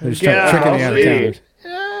 Tyler. They're just Yeah, tricking the out of towners.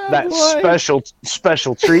 That boy.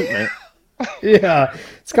 special treatment. Yeah.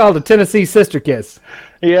 It's called a Tennessee sister kiss.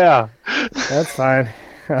 Yeah. That's fine.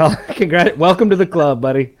 Well, welcome to the club,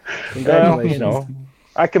 buddy. Well, Congratulations.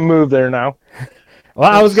 I can move there now. Well,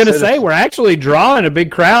 I was going to say, we're actually drawing a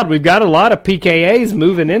big crowd. We've got a lot of PKAs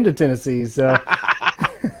moving into Tennessee. So.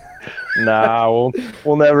 Nah,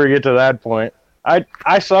 we'll never get to that point.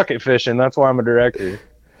 I suck at fishing. That's why I'm a director.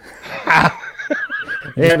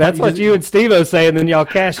 Yeah, that's what you and Steve-O say, and then y'all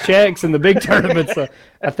cash checks in the big tournaments. So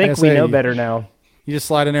I think we know better now. You just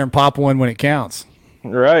slide in there and pop one when it counts.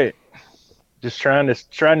 Right. Just trying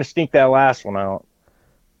to sneak that last one out.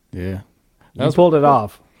 Yeah. You pulled it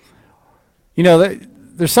off.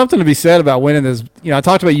 There's something to be said about winning as, I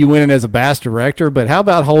talked about you winning as a bass director, but how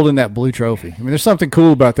about holding that blue trophy? I mean, there's something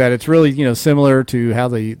cool about that. It's really, similar to how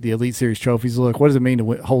the Elite Series trophies look. What does it mean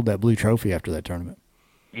to hold that blue trophy after that tournament?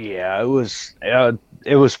 Yeah, it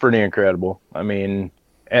was pretty incredible. I mean,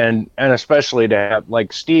 and especially to have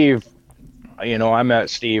like Steve, I met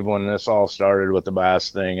Steve when this all started with the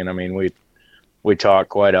bass thing, and I mean we talk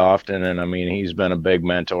quite often, and I mean he's been a big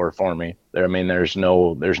mentor for me. There's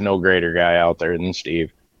no greater guy out there than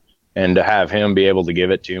Steve, and to have him be able to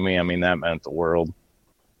give it to me, I mean that meant the world.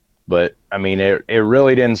 But I mean it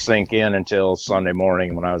really didn't sink in until Sunday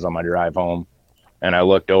morning when I was on my drive home, and I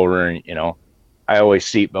looked over and I always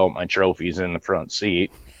seatbelt my trophies in the front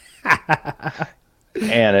seat.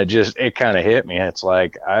 And it kind of hit me. It's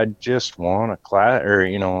like, I just won a class or, a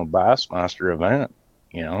Bassmaster event,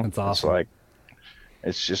 That's awesome.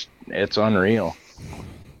 It's unreal.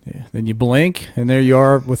 Yeah. Then you blink, and there you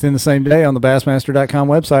are within the same day on the Bassmaster.com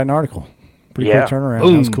website and article. Pretty quick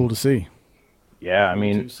turnaround. That was cool to see. Yeah. I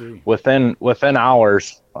mean, within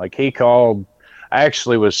hours, like he called, I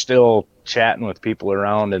actually was still chatting with people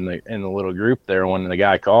around in the little group there when the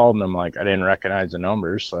guy called, and I'm like, I didn't recognize the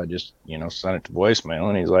numbers, so I just sent it to voicemail,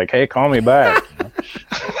 and he's like, hey, call me back.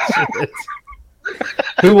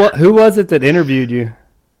 Who was it that interviewed you?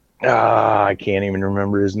 I can't even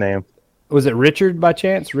remember his name. Was it Richard by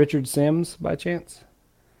chance? Richard Sims by chance?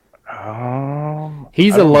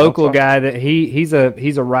 He's I a don't know. local guy that he's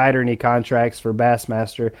a writer and he contracts for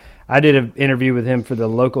Bassmaster. I did an interview with him for the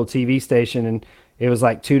local TV station, and it was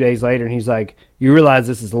like 2 days later, and he's like, "You realize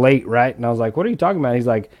this is late, right?" And I was like, "What are you talking about?" He's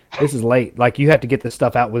like, "This is late. Like, you have to get this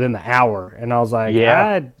stuff out within the hour." And I was like, Yeah.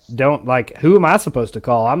 "I don't, like, who am I supposed to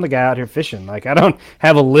call? I'm the guy out here fishing. Like, I don't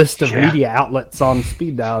have a list of media outlets on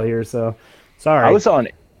speed dial here, so sorry." I was on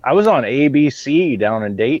ABC down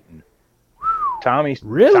in Dayton. Tommy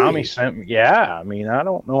sent me. Yeah, I mean, I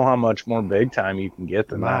don't know how much more big time you can get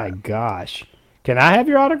than My that. gosh. Can I have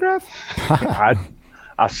your autograph?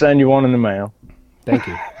 I'll send you one in the mail. Thank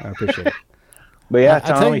you. I appreciate it. But yeah, I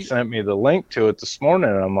tell Tommy you- sent me the link to it this morning,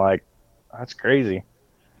 and I'm like, that's crazy.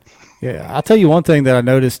 Yeah, I'll tell you one thing that I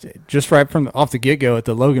noticed just right from off the get-go at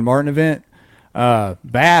the Logan Martin event.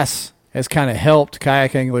 Bass has kind of helped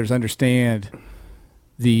kayak anglers understand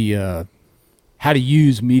the how to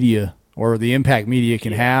use media or the impact media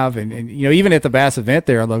can have. And, you know, even at the Bass event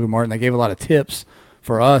there on Logan Martin, they gave a lot of tips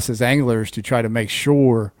for us as anglers to try to make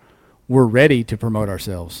sure we're ready to promote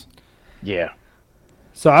ourselves. Yeah.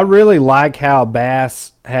 So I really like how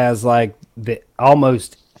Bass has like the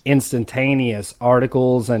almost instantaneous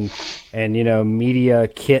articles and you know, media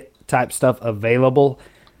kit type stuff available.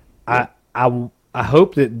 I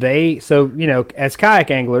hope that they, so, you know, as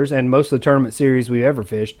kayak anglers and most of the tournament series we've ever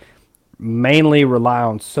fished mainly rely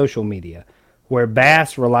on social media, where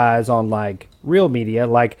Bass relies on like real media,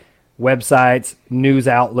 like websites, news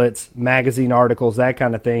outlets, magazine articles, that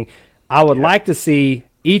kind of thing. I would like to see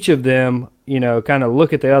each of them, you know, kind of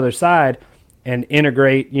look at the other side and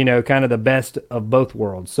integrate, you know, kind of the best of both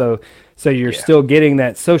worlds. So you're still getting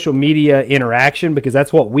that social media interaction, because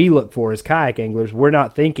that's what we look for as kayak anglers. We're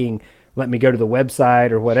not thinking, let me go to the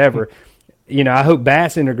website or whatever. You know, I hope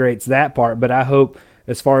Bass integrates that part, but I hope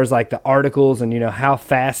as far as like the articles and, you know, how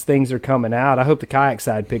fast things are coming out, I hope the kayak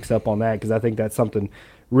side picks up on that, because I think that's something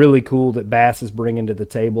really cool that Bass is bringing to the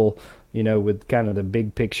table, you know, with kind of the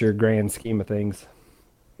big picture grand scheme of things.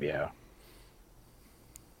 Yeah.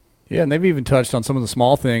 Yeah, and they've even touched on some of the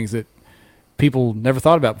small things that people never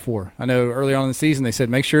thought about before. I know early on in the season they said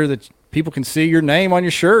make sure that people can see your name on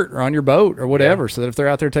your shirt or on your boat or whatever, so that if they're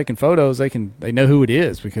out there taking photos, they know who it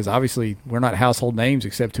is, because obviously we're not household names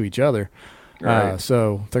except to each other. Right.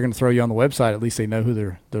 So if they're going to throw you on the website, at least they know who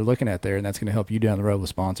they're looking at there, and that's going to help you down the road with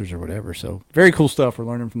sponsors or whatever. So very cool stuff we're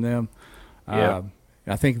learning from them. Yeah.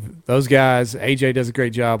 I think those guys, AJ does a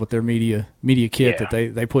great job with their media kit Yeah.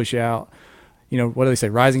 that they push out. You know, what do they say?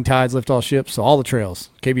 Rising tides lift all ships. So all the trails,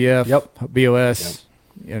 KBF, BOS,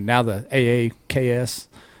 you know, now the AAKS,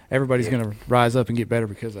 everybody's going to rise up and get better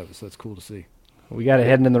because of it. So it's cool to see. We got it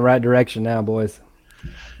heading in the right direction now, boys.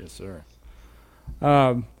 Yes, sir. We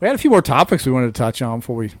had a few more topics we wanted to touch on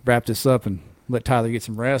before we wrap this up and let Tyler get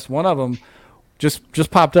some rest. One of them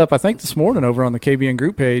just popped up, I think, this morning over on the KBN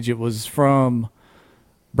group page. It was from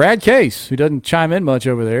Brad Case, who doesn't chime in much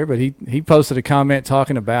over there, but he posted a comment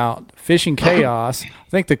talking about fishing chaos. I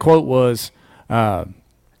think the quote was, are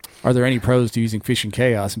there any pros to using fishing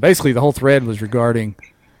chaos? And basically the whole thread was regarding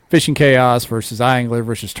fishing chaos versus iAngler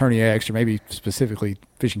versus Tourney X, or maybe specifically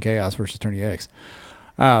fishing chaos versus Tourney X.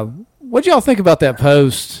 What do y'all think about that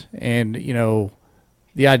post and, you know,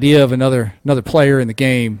 the idea of another player in the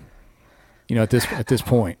game, you know, at this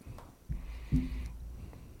point?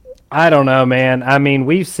 I don't know, man. I mean,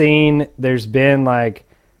 we've seen there's been like,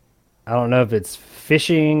 I don't know if it's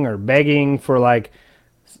fishing or begging for like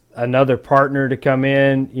another partner to come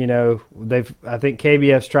in. You know, I think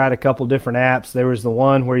KBF's tried a couple different apps. There was the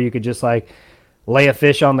one where you could just like lay a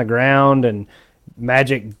fish on the ground and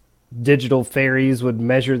magic digital fairies would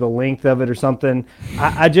measure the length of it or something.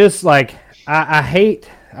 I just like,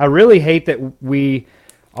 I really hate that we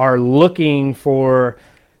are looking for,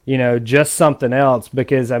 you know, just something else,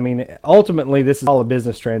 because I mean, ultimately this is all a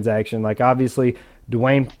business transaction. Like, obviously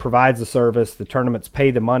Dwayne provides the service, the tournaments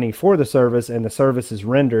pay the money for the service, and the service is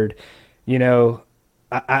rendered. You know,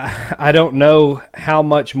 I don't know how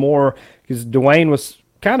much more, because Dwayne was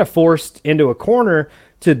kind of forced into a corner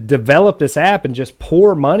to develop this app and just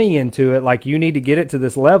pour money into it. Like, you need to get it to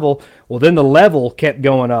this level. Well, then the level kept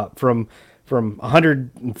going up from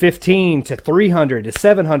 115 to 300 to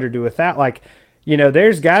 700 to 1,000. Like, you know,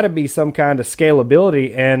 there's got to be some kind of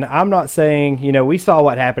scalability. And I'm not saying, you know, we saw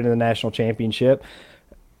what happened in the national championship.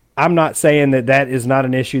 I'm not saying that is not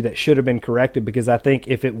an issue that should have been corrected, because I think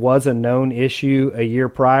if it was a known issue a year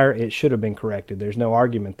prior, it should have been corrected. There's no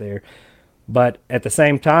argument there. But at the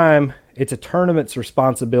same time, it's a tournament's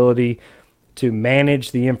responsibility to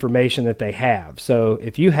manage the information that they have. So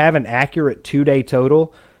if you have an accurate 2-day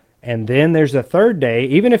total, and then there's a third day,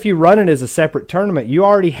 even if you run it as a separate tournament, you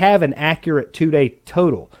already have an accurate 2-day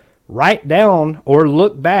total. write down or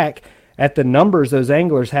look back at the numbers those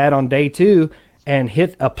anglers had on day 2 and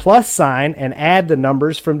hit a plus sign and add the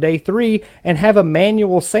numbers from day 3 and have a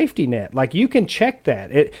manual safety net. Like, you can check that.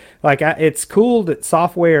 It's cool that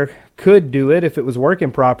software could do it if it was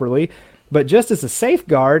working properly, but just as a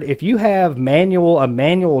safeguard, if you have a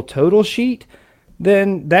manual total sheet,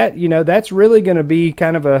 then that's really going to be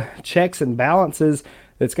kind of a checks and balances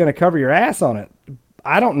that's going to cover your ass on it.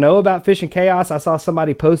 I don't know about Fishing Chaos. I saw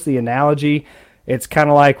somebody post the analogy. It's kind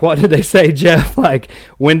of like, what did they say, Jeff? Like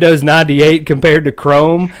Windows 98 compared to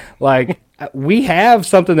Chrome. Like, we have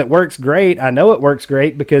something that works great. I know it works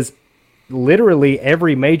great because literally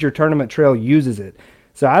every major tournament trail uses it.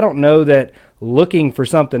 So I don't know that looking for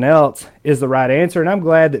something else is the right answer. And I'm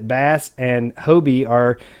glad that Bass and Hobie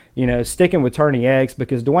are, sticking with Tourney X,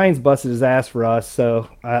 because Dwayne's busted his ass for us. So,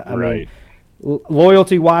 I mean,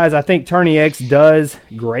 loyalty-wise, I think Tourney X does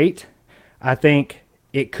great. I think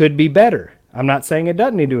it could be better. I'm not saying it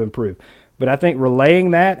doesn't need to improve, but I think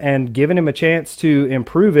relaying that and giving him a chance to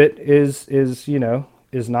improve it is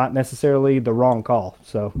not necessarily the wrong call.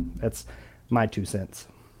 So that's my 2 cents.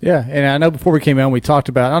 Yeah, and I know before we came on, we talked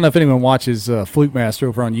about, I don't know if anyone watches Fluke Master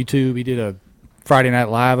over on YouTube. He did a Friday Night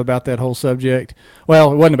Live about that whole subject.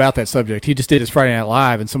 Well, it wasn't about that subject. He just did his Friday Night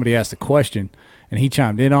Live, and somebody asked a question, and he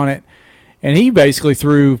chimed in on it. And he basically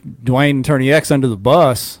threw Dwayne and Tourney X under the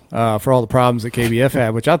bus for all the problems that KBF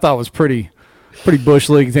had, which I thought was pretty Bush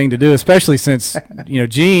League thing to do, especially since,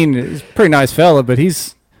 Gene is a pretty nice fella, but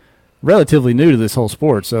he's relatively new to this whole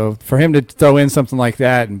sport. So for him to throw in something like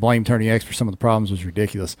that and blame Tourney X for some of the problems was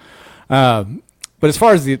ridiculous. But as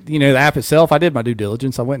far as the app itself, I did my due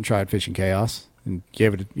diligence. I went and tried Fishing Chaos and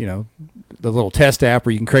gave it, the little test app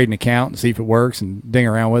where you can create an account and see if it works and ding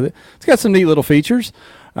around with it. It's got some neat little features.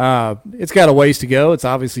 It's got a ways to go. It's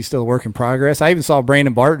obviously still a work in progress. I even saw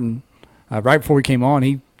Brandon Barton right before we came on.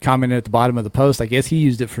 He commented at the bottom of the post. I guess he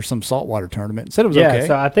used it for some saltwater tournament. Said it was okay. Yeah,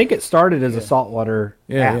 so I think it started as a saltwater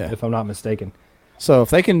app, if I'm not mistaken. So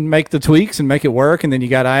if they can make the tweaks and make it work, and then you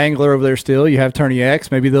got iAngler over there still, you have Tourney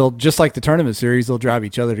X, maybe they'll, just like the tournament series, they'll drive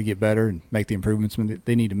each other to get better and make the improvements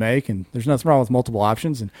they need to make. And there's nothing wrong with multiple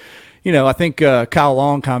options. And, I think Kyle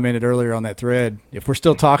Long commented earlier on that thread, if we're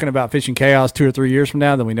still talking about Fishing Chaos 2 or 3 years from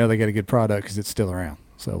now, then we know they got a good product because it's still around.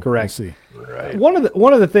 So correct. We'll see. Right. One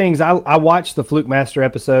of the things I watched the Fluke Master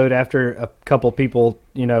episode after a couple people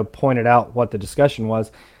pointed out what the discussion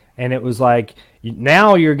was, and it was like,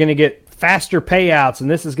 now you're going to get faster payouts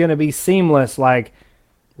and this is going to be seamless. Like,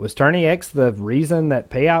 was Tourney X the reason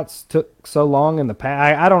that payouts took so long in the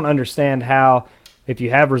past? I don't understand how, if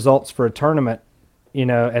you have results for a tournament,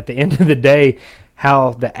 at the end of the day,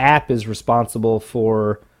 how the app is responsible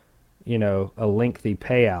for a lengthy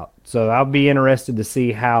payout. So I'll be interested to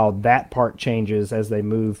see how that part changes as they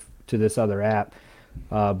move to this other app.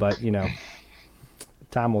 But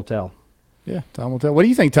time will tell. Yeah, time will tell. What do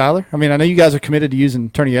you think, Tyler? I mean, I know you guys are committed to using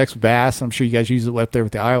Tourney X with Bass. I'm sure you guys use it up there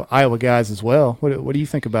with the Iowa guys as well. What do you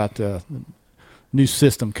think about the new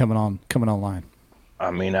system coming online?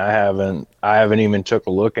 I mean, I haven't even took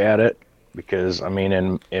a look at it because, I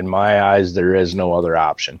mean, in my eyes, there is no other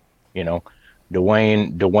option.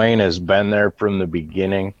 Dwayne has been there from the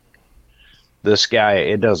beginning. This guy,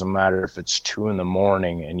 it doesn't matter if it's 2 a.m.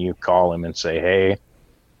 and you call him and say, hey,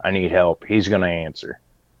 I need help. He's going to answer,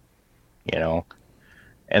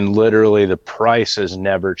 and literally the price has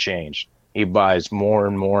never changed. He buys more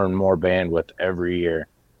and more and more bandwidth every year,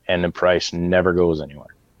 and the price never goes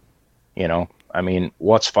anywhere. I mean,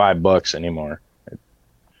 what's $5 anymore?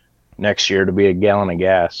 Next year to be a gallon of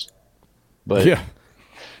gas. But,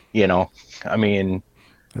 I mean,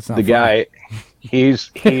 That's not the funny. guy, he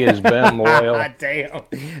has been loyal. Damn.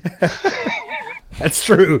 That's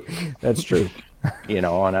true. That's true. And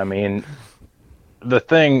I mean, the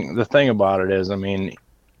thing about it is, I mean,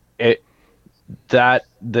 that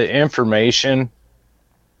the information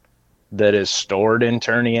that is stored in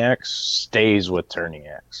Tourney X stays with Tourney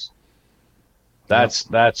X.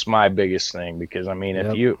 That's my biggest thing, because I mean,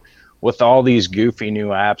 if you, with all these goofy new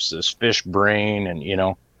apps, this Fish Brain and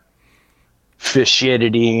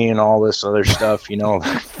Fishidity and all this other stuff,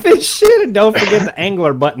 Fishidity. Don't forget the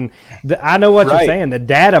angler button. I know what you're saying. The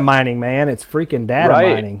data mining, man. It's freaking data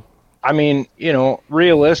mining. I mean,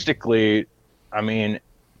 realistically, I mean,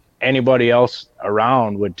 anybody else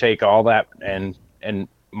around would take all that and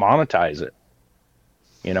monetize it.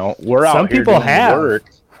 We're out Some here people doing have. the work.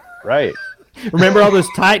 Right. Remember all those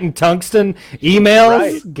Titan tungsten emails?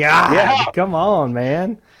 Right. God, come on,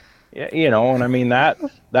 man. Yeah, and I mean, that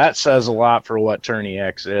says a lot for what Tourney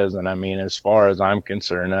X is. And I mean, as far as I'm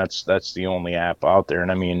concerned, that's the only app out there.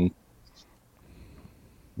 And I mean,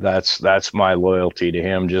 that's my loyalty to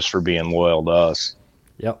him, just for being loyal to us.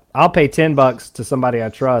 Yep. I'll pay $10 to somebody I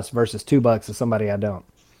trust versus $2 to somebody I don't.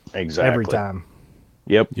 Exactly. Every time.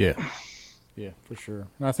 Yep. Yeah. Yeah, for sure.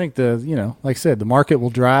 And I think like I said, the market will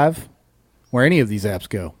drive where any of these apps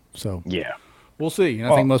go. So Yeah. we'll see.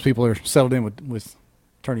 And I think most people are settled in with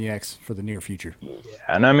Tourney X for the near future.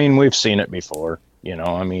 And I mean, we've seen it before.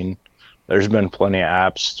 I mean, there's been plenty of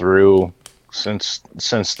apps through since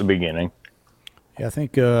the beginning. Yeah, I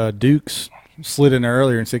think Dukes slid in there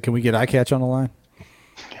earlier and said, "Can we get iCatch on the line?"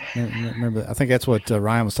 Remember, I think that's what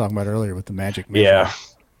Ryan was talking about earlier with the Magic. Yeah.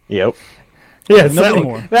 Yep. Yes, There'll be that,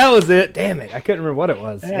 more. that was it. Damn it. I couldn't remember what it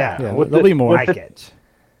was. Yeah. There'll be more. iCatch.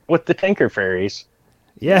 With the Tinker Fairies.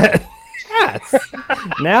 Yeah. Yes.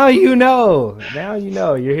 Now you know. Now you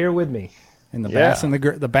know. You're here with me. And the bass in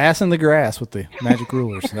the bass in the grass with the magic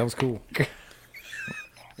rulers. That was cool.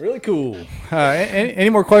 Really cool. Any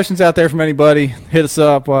more questions out there from anybody? Hit us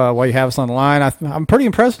up while you have us on the line. I'm pretty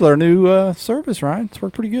impressed with our new service, Ryan. It's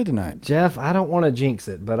worked pretty good tonight. Jeff, I don't want to jinx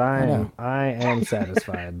it, but I am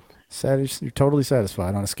satisfied. You're totally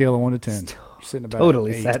satisfied on a scale of 1 to 10. You're sitting about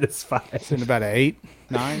Totally 8. satisfied. Sitting about an 8,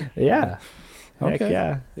 9. Yeah. Okay. Heck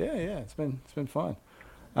yeah. Yeah. It's been fun.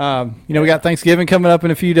 We got Thanksgiving coming up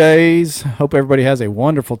in a few days. Hope everybody has a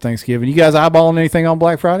wonderful Thanksgiving. You guys eyeballing anything on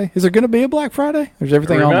Black Friday? Is there going to be a Black Friday? Or is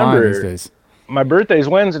everything online these days? My birthday's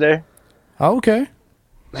Wednesday. Oh, okay.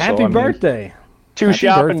 Happy birthday. 2 Happy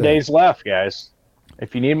shopping birthday. days left, guys.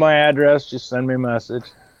 If you need my address, just send me a message.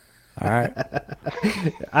 All right.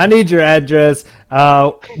 I need your address.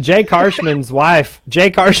 Jake Harshman's wife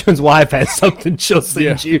has something she'll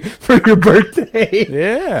send you for your birthday.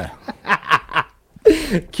 Yeah.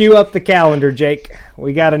 Cue up the calendar, Jake.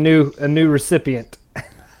 We got a new recipient.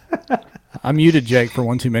 I muted Jake for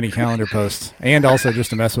one too many calendar posts and also just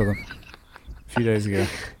to mess with him a few days ago.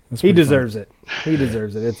 He deserves it. He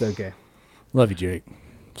deserves it. It's okay. Love you, Jake.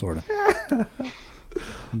 Sort of.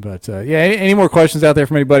 But, any more questions out there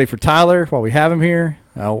from anybody for Tyler while we have him here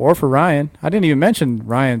or for Ryan? I didn't even mention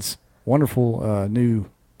Ryan's wonderful new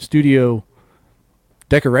studio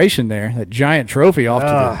decoration there, that giant trophy off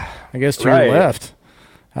to your left.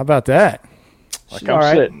 How about that? Like She's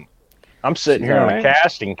I'm sitting here on a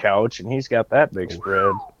casting couch, and he's got that big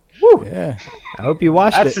spread. Woo. Yeah. I hope you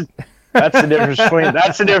watched it. That's the difference between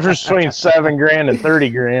 $7,000 and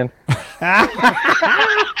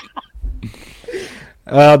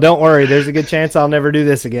 $30,000. Don't worry. There's a good chance I'll never do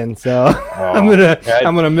this again. So I'm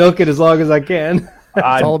gonna milk it as long as I can.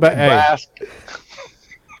 It's all about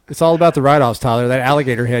it's all about the write-offs, Tyler. That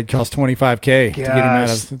alligator head cost $25,000 to get him out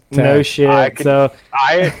of town. No shit.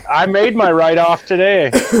 I made my write-off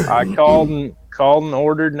today. I called and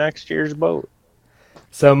ordered next year's boat.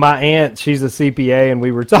 So my aunt, she's a CPA, and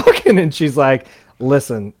we were talking, and she's like,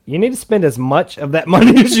 "Listen, you need to spend as much of that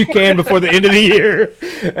money as you can before the end of the year."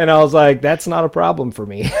 And I was like, "That's not a problem for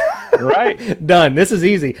me." Right. Done. This is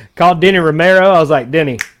easy. Called Denny Romero. I was like,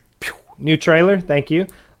 "Denny, new trailer. Thank you.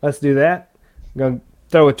 Let's do that. I'm gonna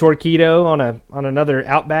throw a Torpedo on another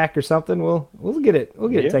Outback or something. We'll get it. We'll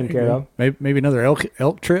get it taken care of. Maybe another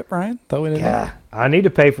elk trip, Ryan. Throw it in there. I need to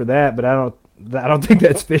pay for that, but I don't think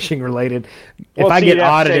that's fishing related. If I get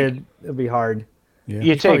audited, it'll be hard. Yeah.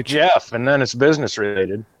 You take Jeff, and then it's business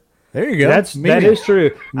related. There you go. That is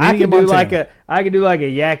true. I could do Montana. like a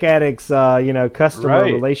Yak Addicts, customer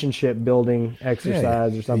Right. relationship building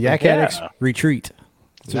exercise or something. Yak Addicts retreat.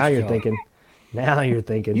 That's Now what you you're call it. thinking. Now you're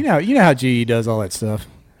thinking. You know how GE does all that stuff.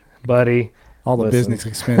 Buddy. All the Listen. business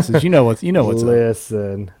expenses. You know what's up.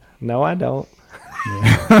 Listen. No, I don't.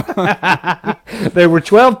 There were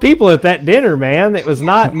 12 people at that dinner, man. It was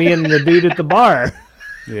not me and the dude at the bar.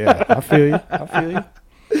 Yeah, I feel you.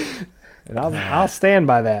 And I'll stand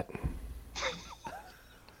by that.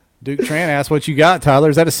 Duke Tran asked what you got, Tyler.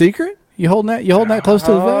 Is that a secret? You holding that close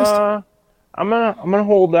to the vest? I'm gonna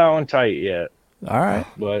hold that one tight yet. All right.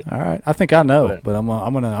 But All right. I think I know, but I'm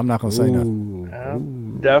not gonna say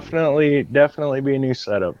nothing. definitely be a new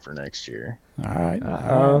setup for next year. All right.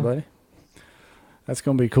 All right, buddy. That's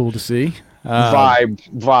gonna be cool to see.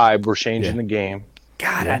 Vibe. We're changing the game.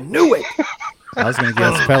 God, I knew it. I was gonna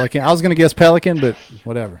guess Pelican, but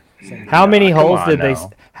whatever. How many holes on did they? now.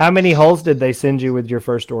 How many holes did they send you with your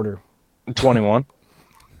first order? 21.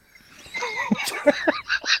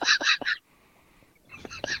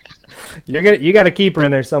 You got a keeper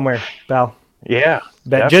in there somewhere, pal. Yeah.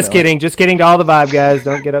 But just kidding to all the Vibe guys.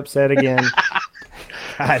 Don't get upset again.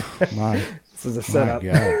 God, My, this is a my setup.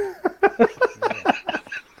 God.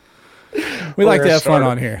 We like We're to have fun started-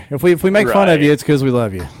 on here. If we make fun of Right. you, it's because we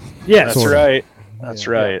love you. Yes. That's Sort of. right. That's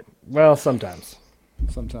right. Well, sometimes.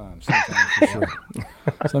 Sometimes for sure.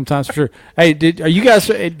 Sometimes for sure. Hey, are you guys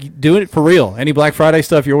doing it for real? Any Black Friday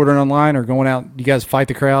stuff you're ordering online or going out? You guys fight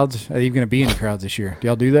the crowds? Are you going to be in the crowds this year? Do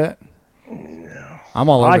y'all do that? No. I'm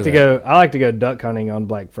all I over like to that. go. I like to go duck hunting on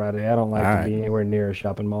Black Friday. I don't like All to right. be anywhere near a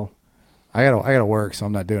shopping mall. I gotta work, so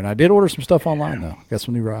I'm not doing it. I did order some stuff online though. Got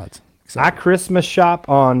some new rods. I Christmas shop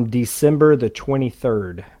on December the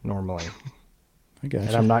 23rd normally, I got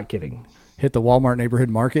and you. I'm not kidding. Hit the Walmart neighborhood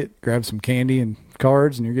market, grab some candy and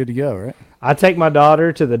cards, and you're good to go, right? I take my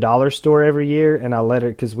daughter to the dollar store every year, and I let her,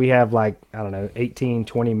 because we have like, I don't know, 18,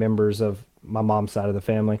 20 members of my mom's side of the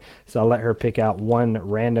family. So I let her pick out one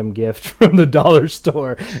random gift from the dollar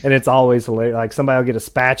store, and it's always hilarious. Like somebody will get a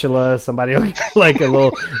spatula, somebody will get like a little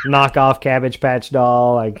knockoff Cabbage Patch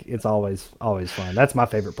doll. Like it's always fun. That's my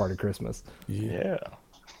favorite part of Christmas. Yeah.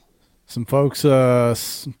 Some folks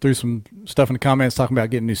threw some stuff in the comments talking about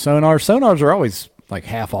getting new sonars. Sonars are always like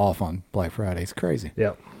half off on Black Friday. It's crazy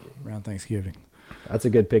Yep, around Thanksgiving. that's a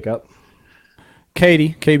good pickup.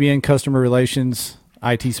 Katie, KBN Customer Relations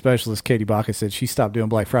IT Specialist Katie Baca said she stopped doing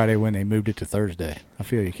Black Friday when they moved it to Thursday. I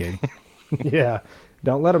feel you, Katie. Yeah,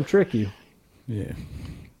 don't let them trick you. Yeah.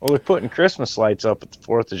 Well, they're putting Christmas lights up at the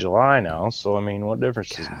 4th of July now, so I mean, what difference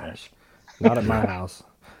does it make? Not at my house.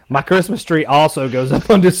 My Christmas tree also goes up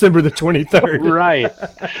on December the 23rd.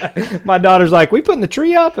 Right. My daughter's like, "We putting the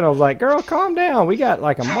tree up?" And I was like, "Girl, calm down. We got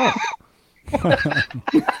like a month."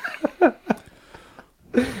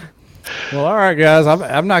 Well, all right, guys.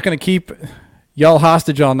 I'm not going to keep y'all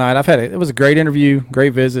hostage all night. It was a great interview,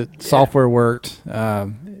 great visit. Software worked. I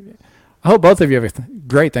hope both of you have a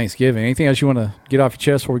great Thanksgiving. Anything else you want to get off your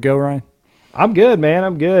chest before we go, Ryan? I'm good, man.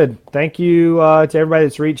 I'm good. Thank you to everybody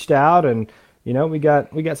that's reached out, and we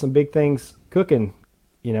got some big things cooking,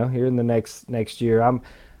 here in the next year.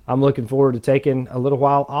 I'm looking forward to taking a little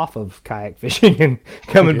while off of kayak fishing and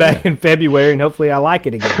coming back in February, and hopefully I like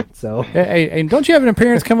it again. So Hey, don't you have an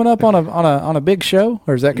appearance coming up on a big show,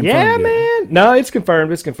 or is that confirmed? yeah, yet? man. No, it's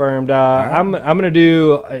confirmed. It's confirmed. I'm gonna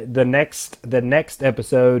do the next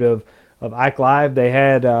episode of Ike Live. They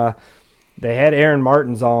had Aaron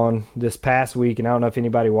Martins on this past week, and I don't know if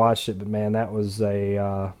anybody watched it, but man, that was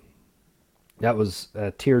a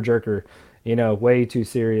tearjerker. Way too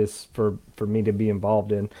serious for me to be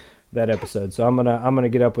involved in that episode. So I'm gonna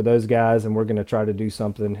get up with those guys, and we're gonna try to do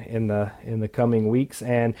something in the coming weeks.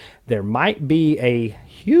 And there might be a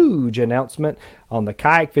huge announcement on the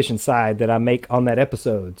kayak fishing side that I make on that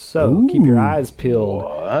episode. So keep your eyes peeled.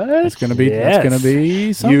 What? It's gonna be. Yes. It's gonna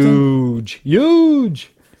be something Huge.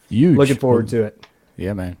 huge. Looking forward to it.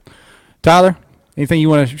 Yeah, man. Tyler, anything you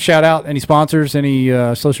want to shout out? Any sponsors? Any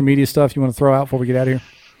social media stuff you want to throw out before we get out of here?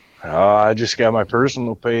 I just got my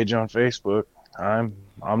personal page on Facebook. I'm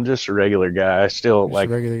just a regular guy. I still Just a like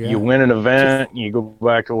regular guy. you win an event, you go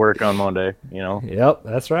back to work on Monday. Yep,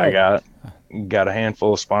 that's right. I got a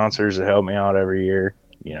handful of sponsors that help me out every year.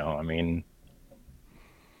 And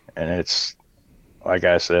it's like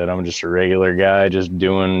I said, I'm just a regular guy, just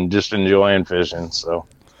enjoying fishing. So.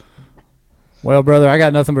 Well, brother, I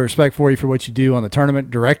got nothing but respect for you for what you do on the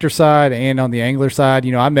tournament director side and on the angler side.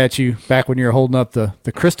 I met you back when you were holding up the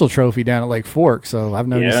Crystal Trophy down at Lake Fork, so I've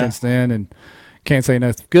known you since then, and can't say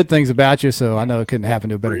enough good things about you. So I know it couldn't happen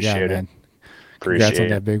to a better guy, man. Congrats on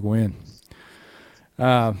that big win.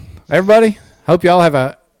 Everybody, hope y'all have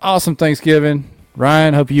an awesome Thanksgiving.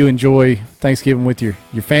 Ryan, hope you enjoy Thanksgiving with your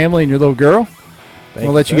family and your little girl.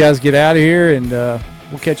 We'll let you guys get out of here, and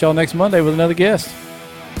we'll catch y'all next Monday with another guest.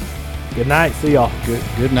 Good night. See y'all.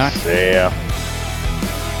 Good night. Yeah.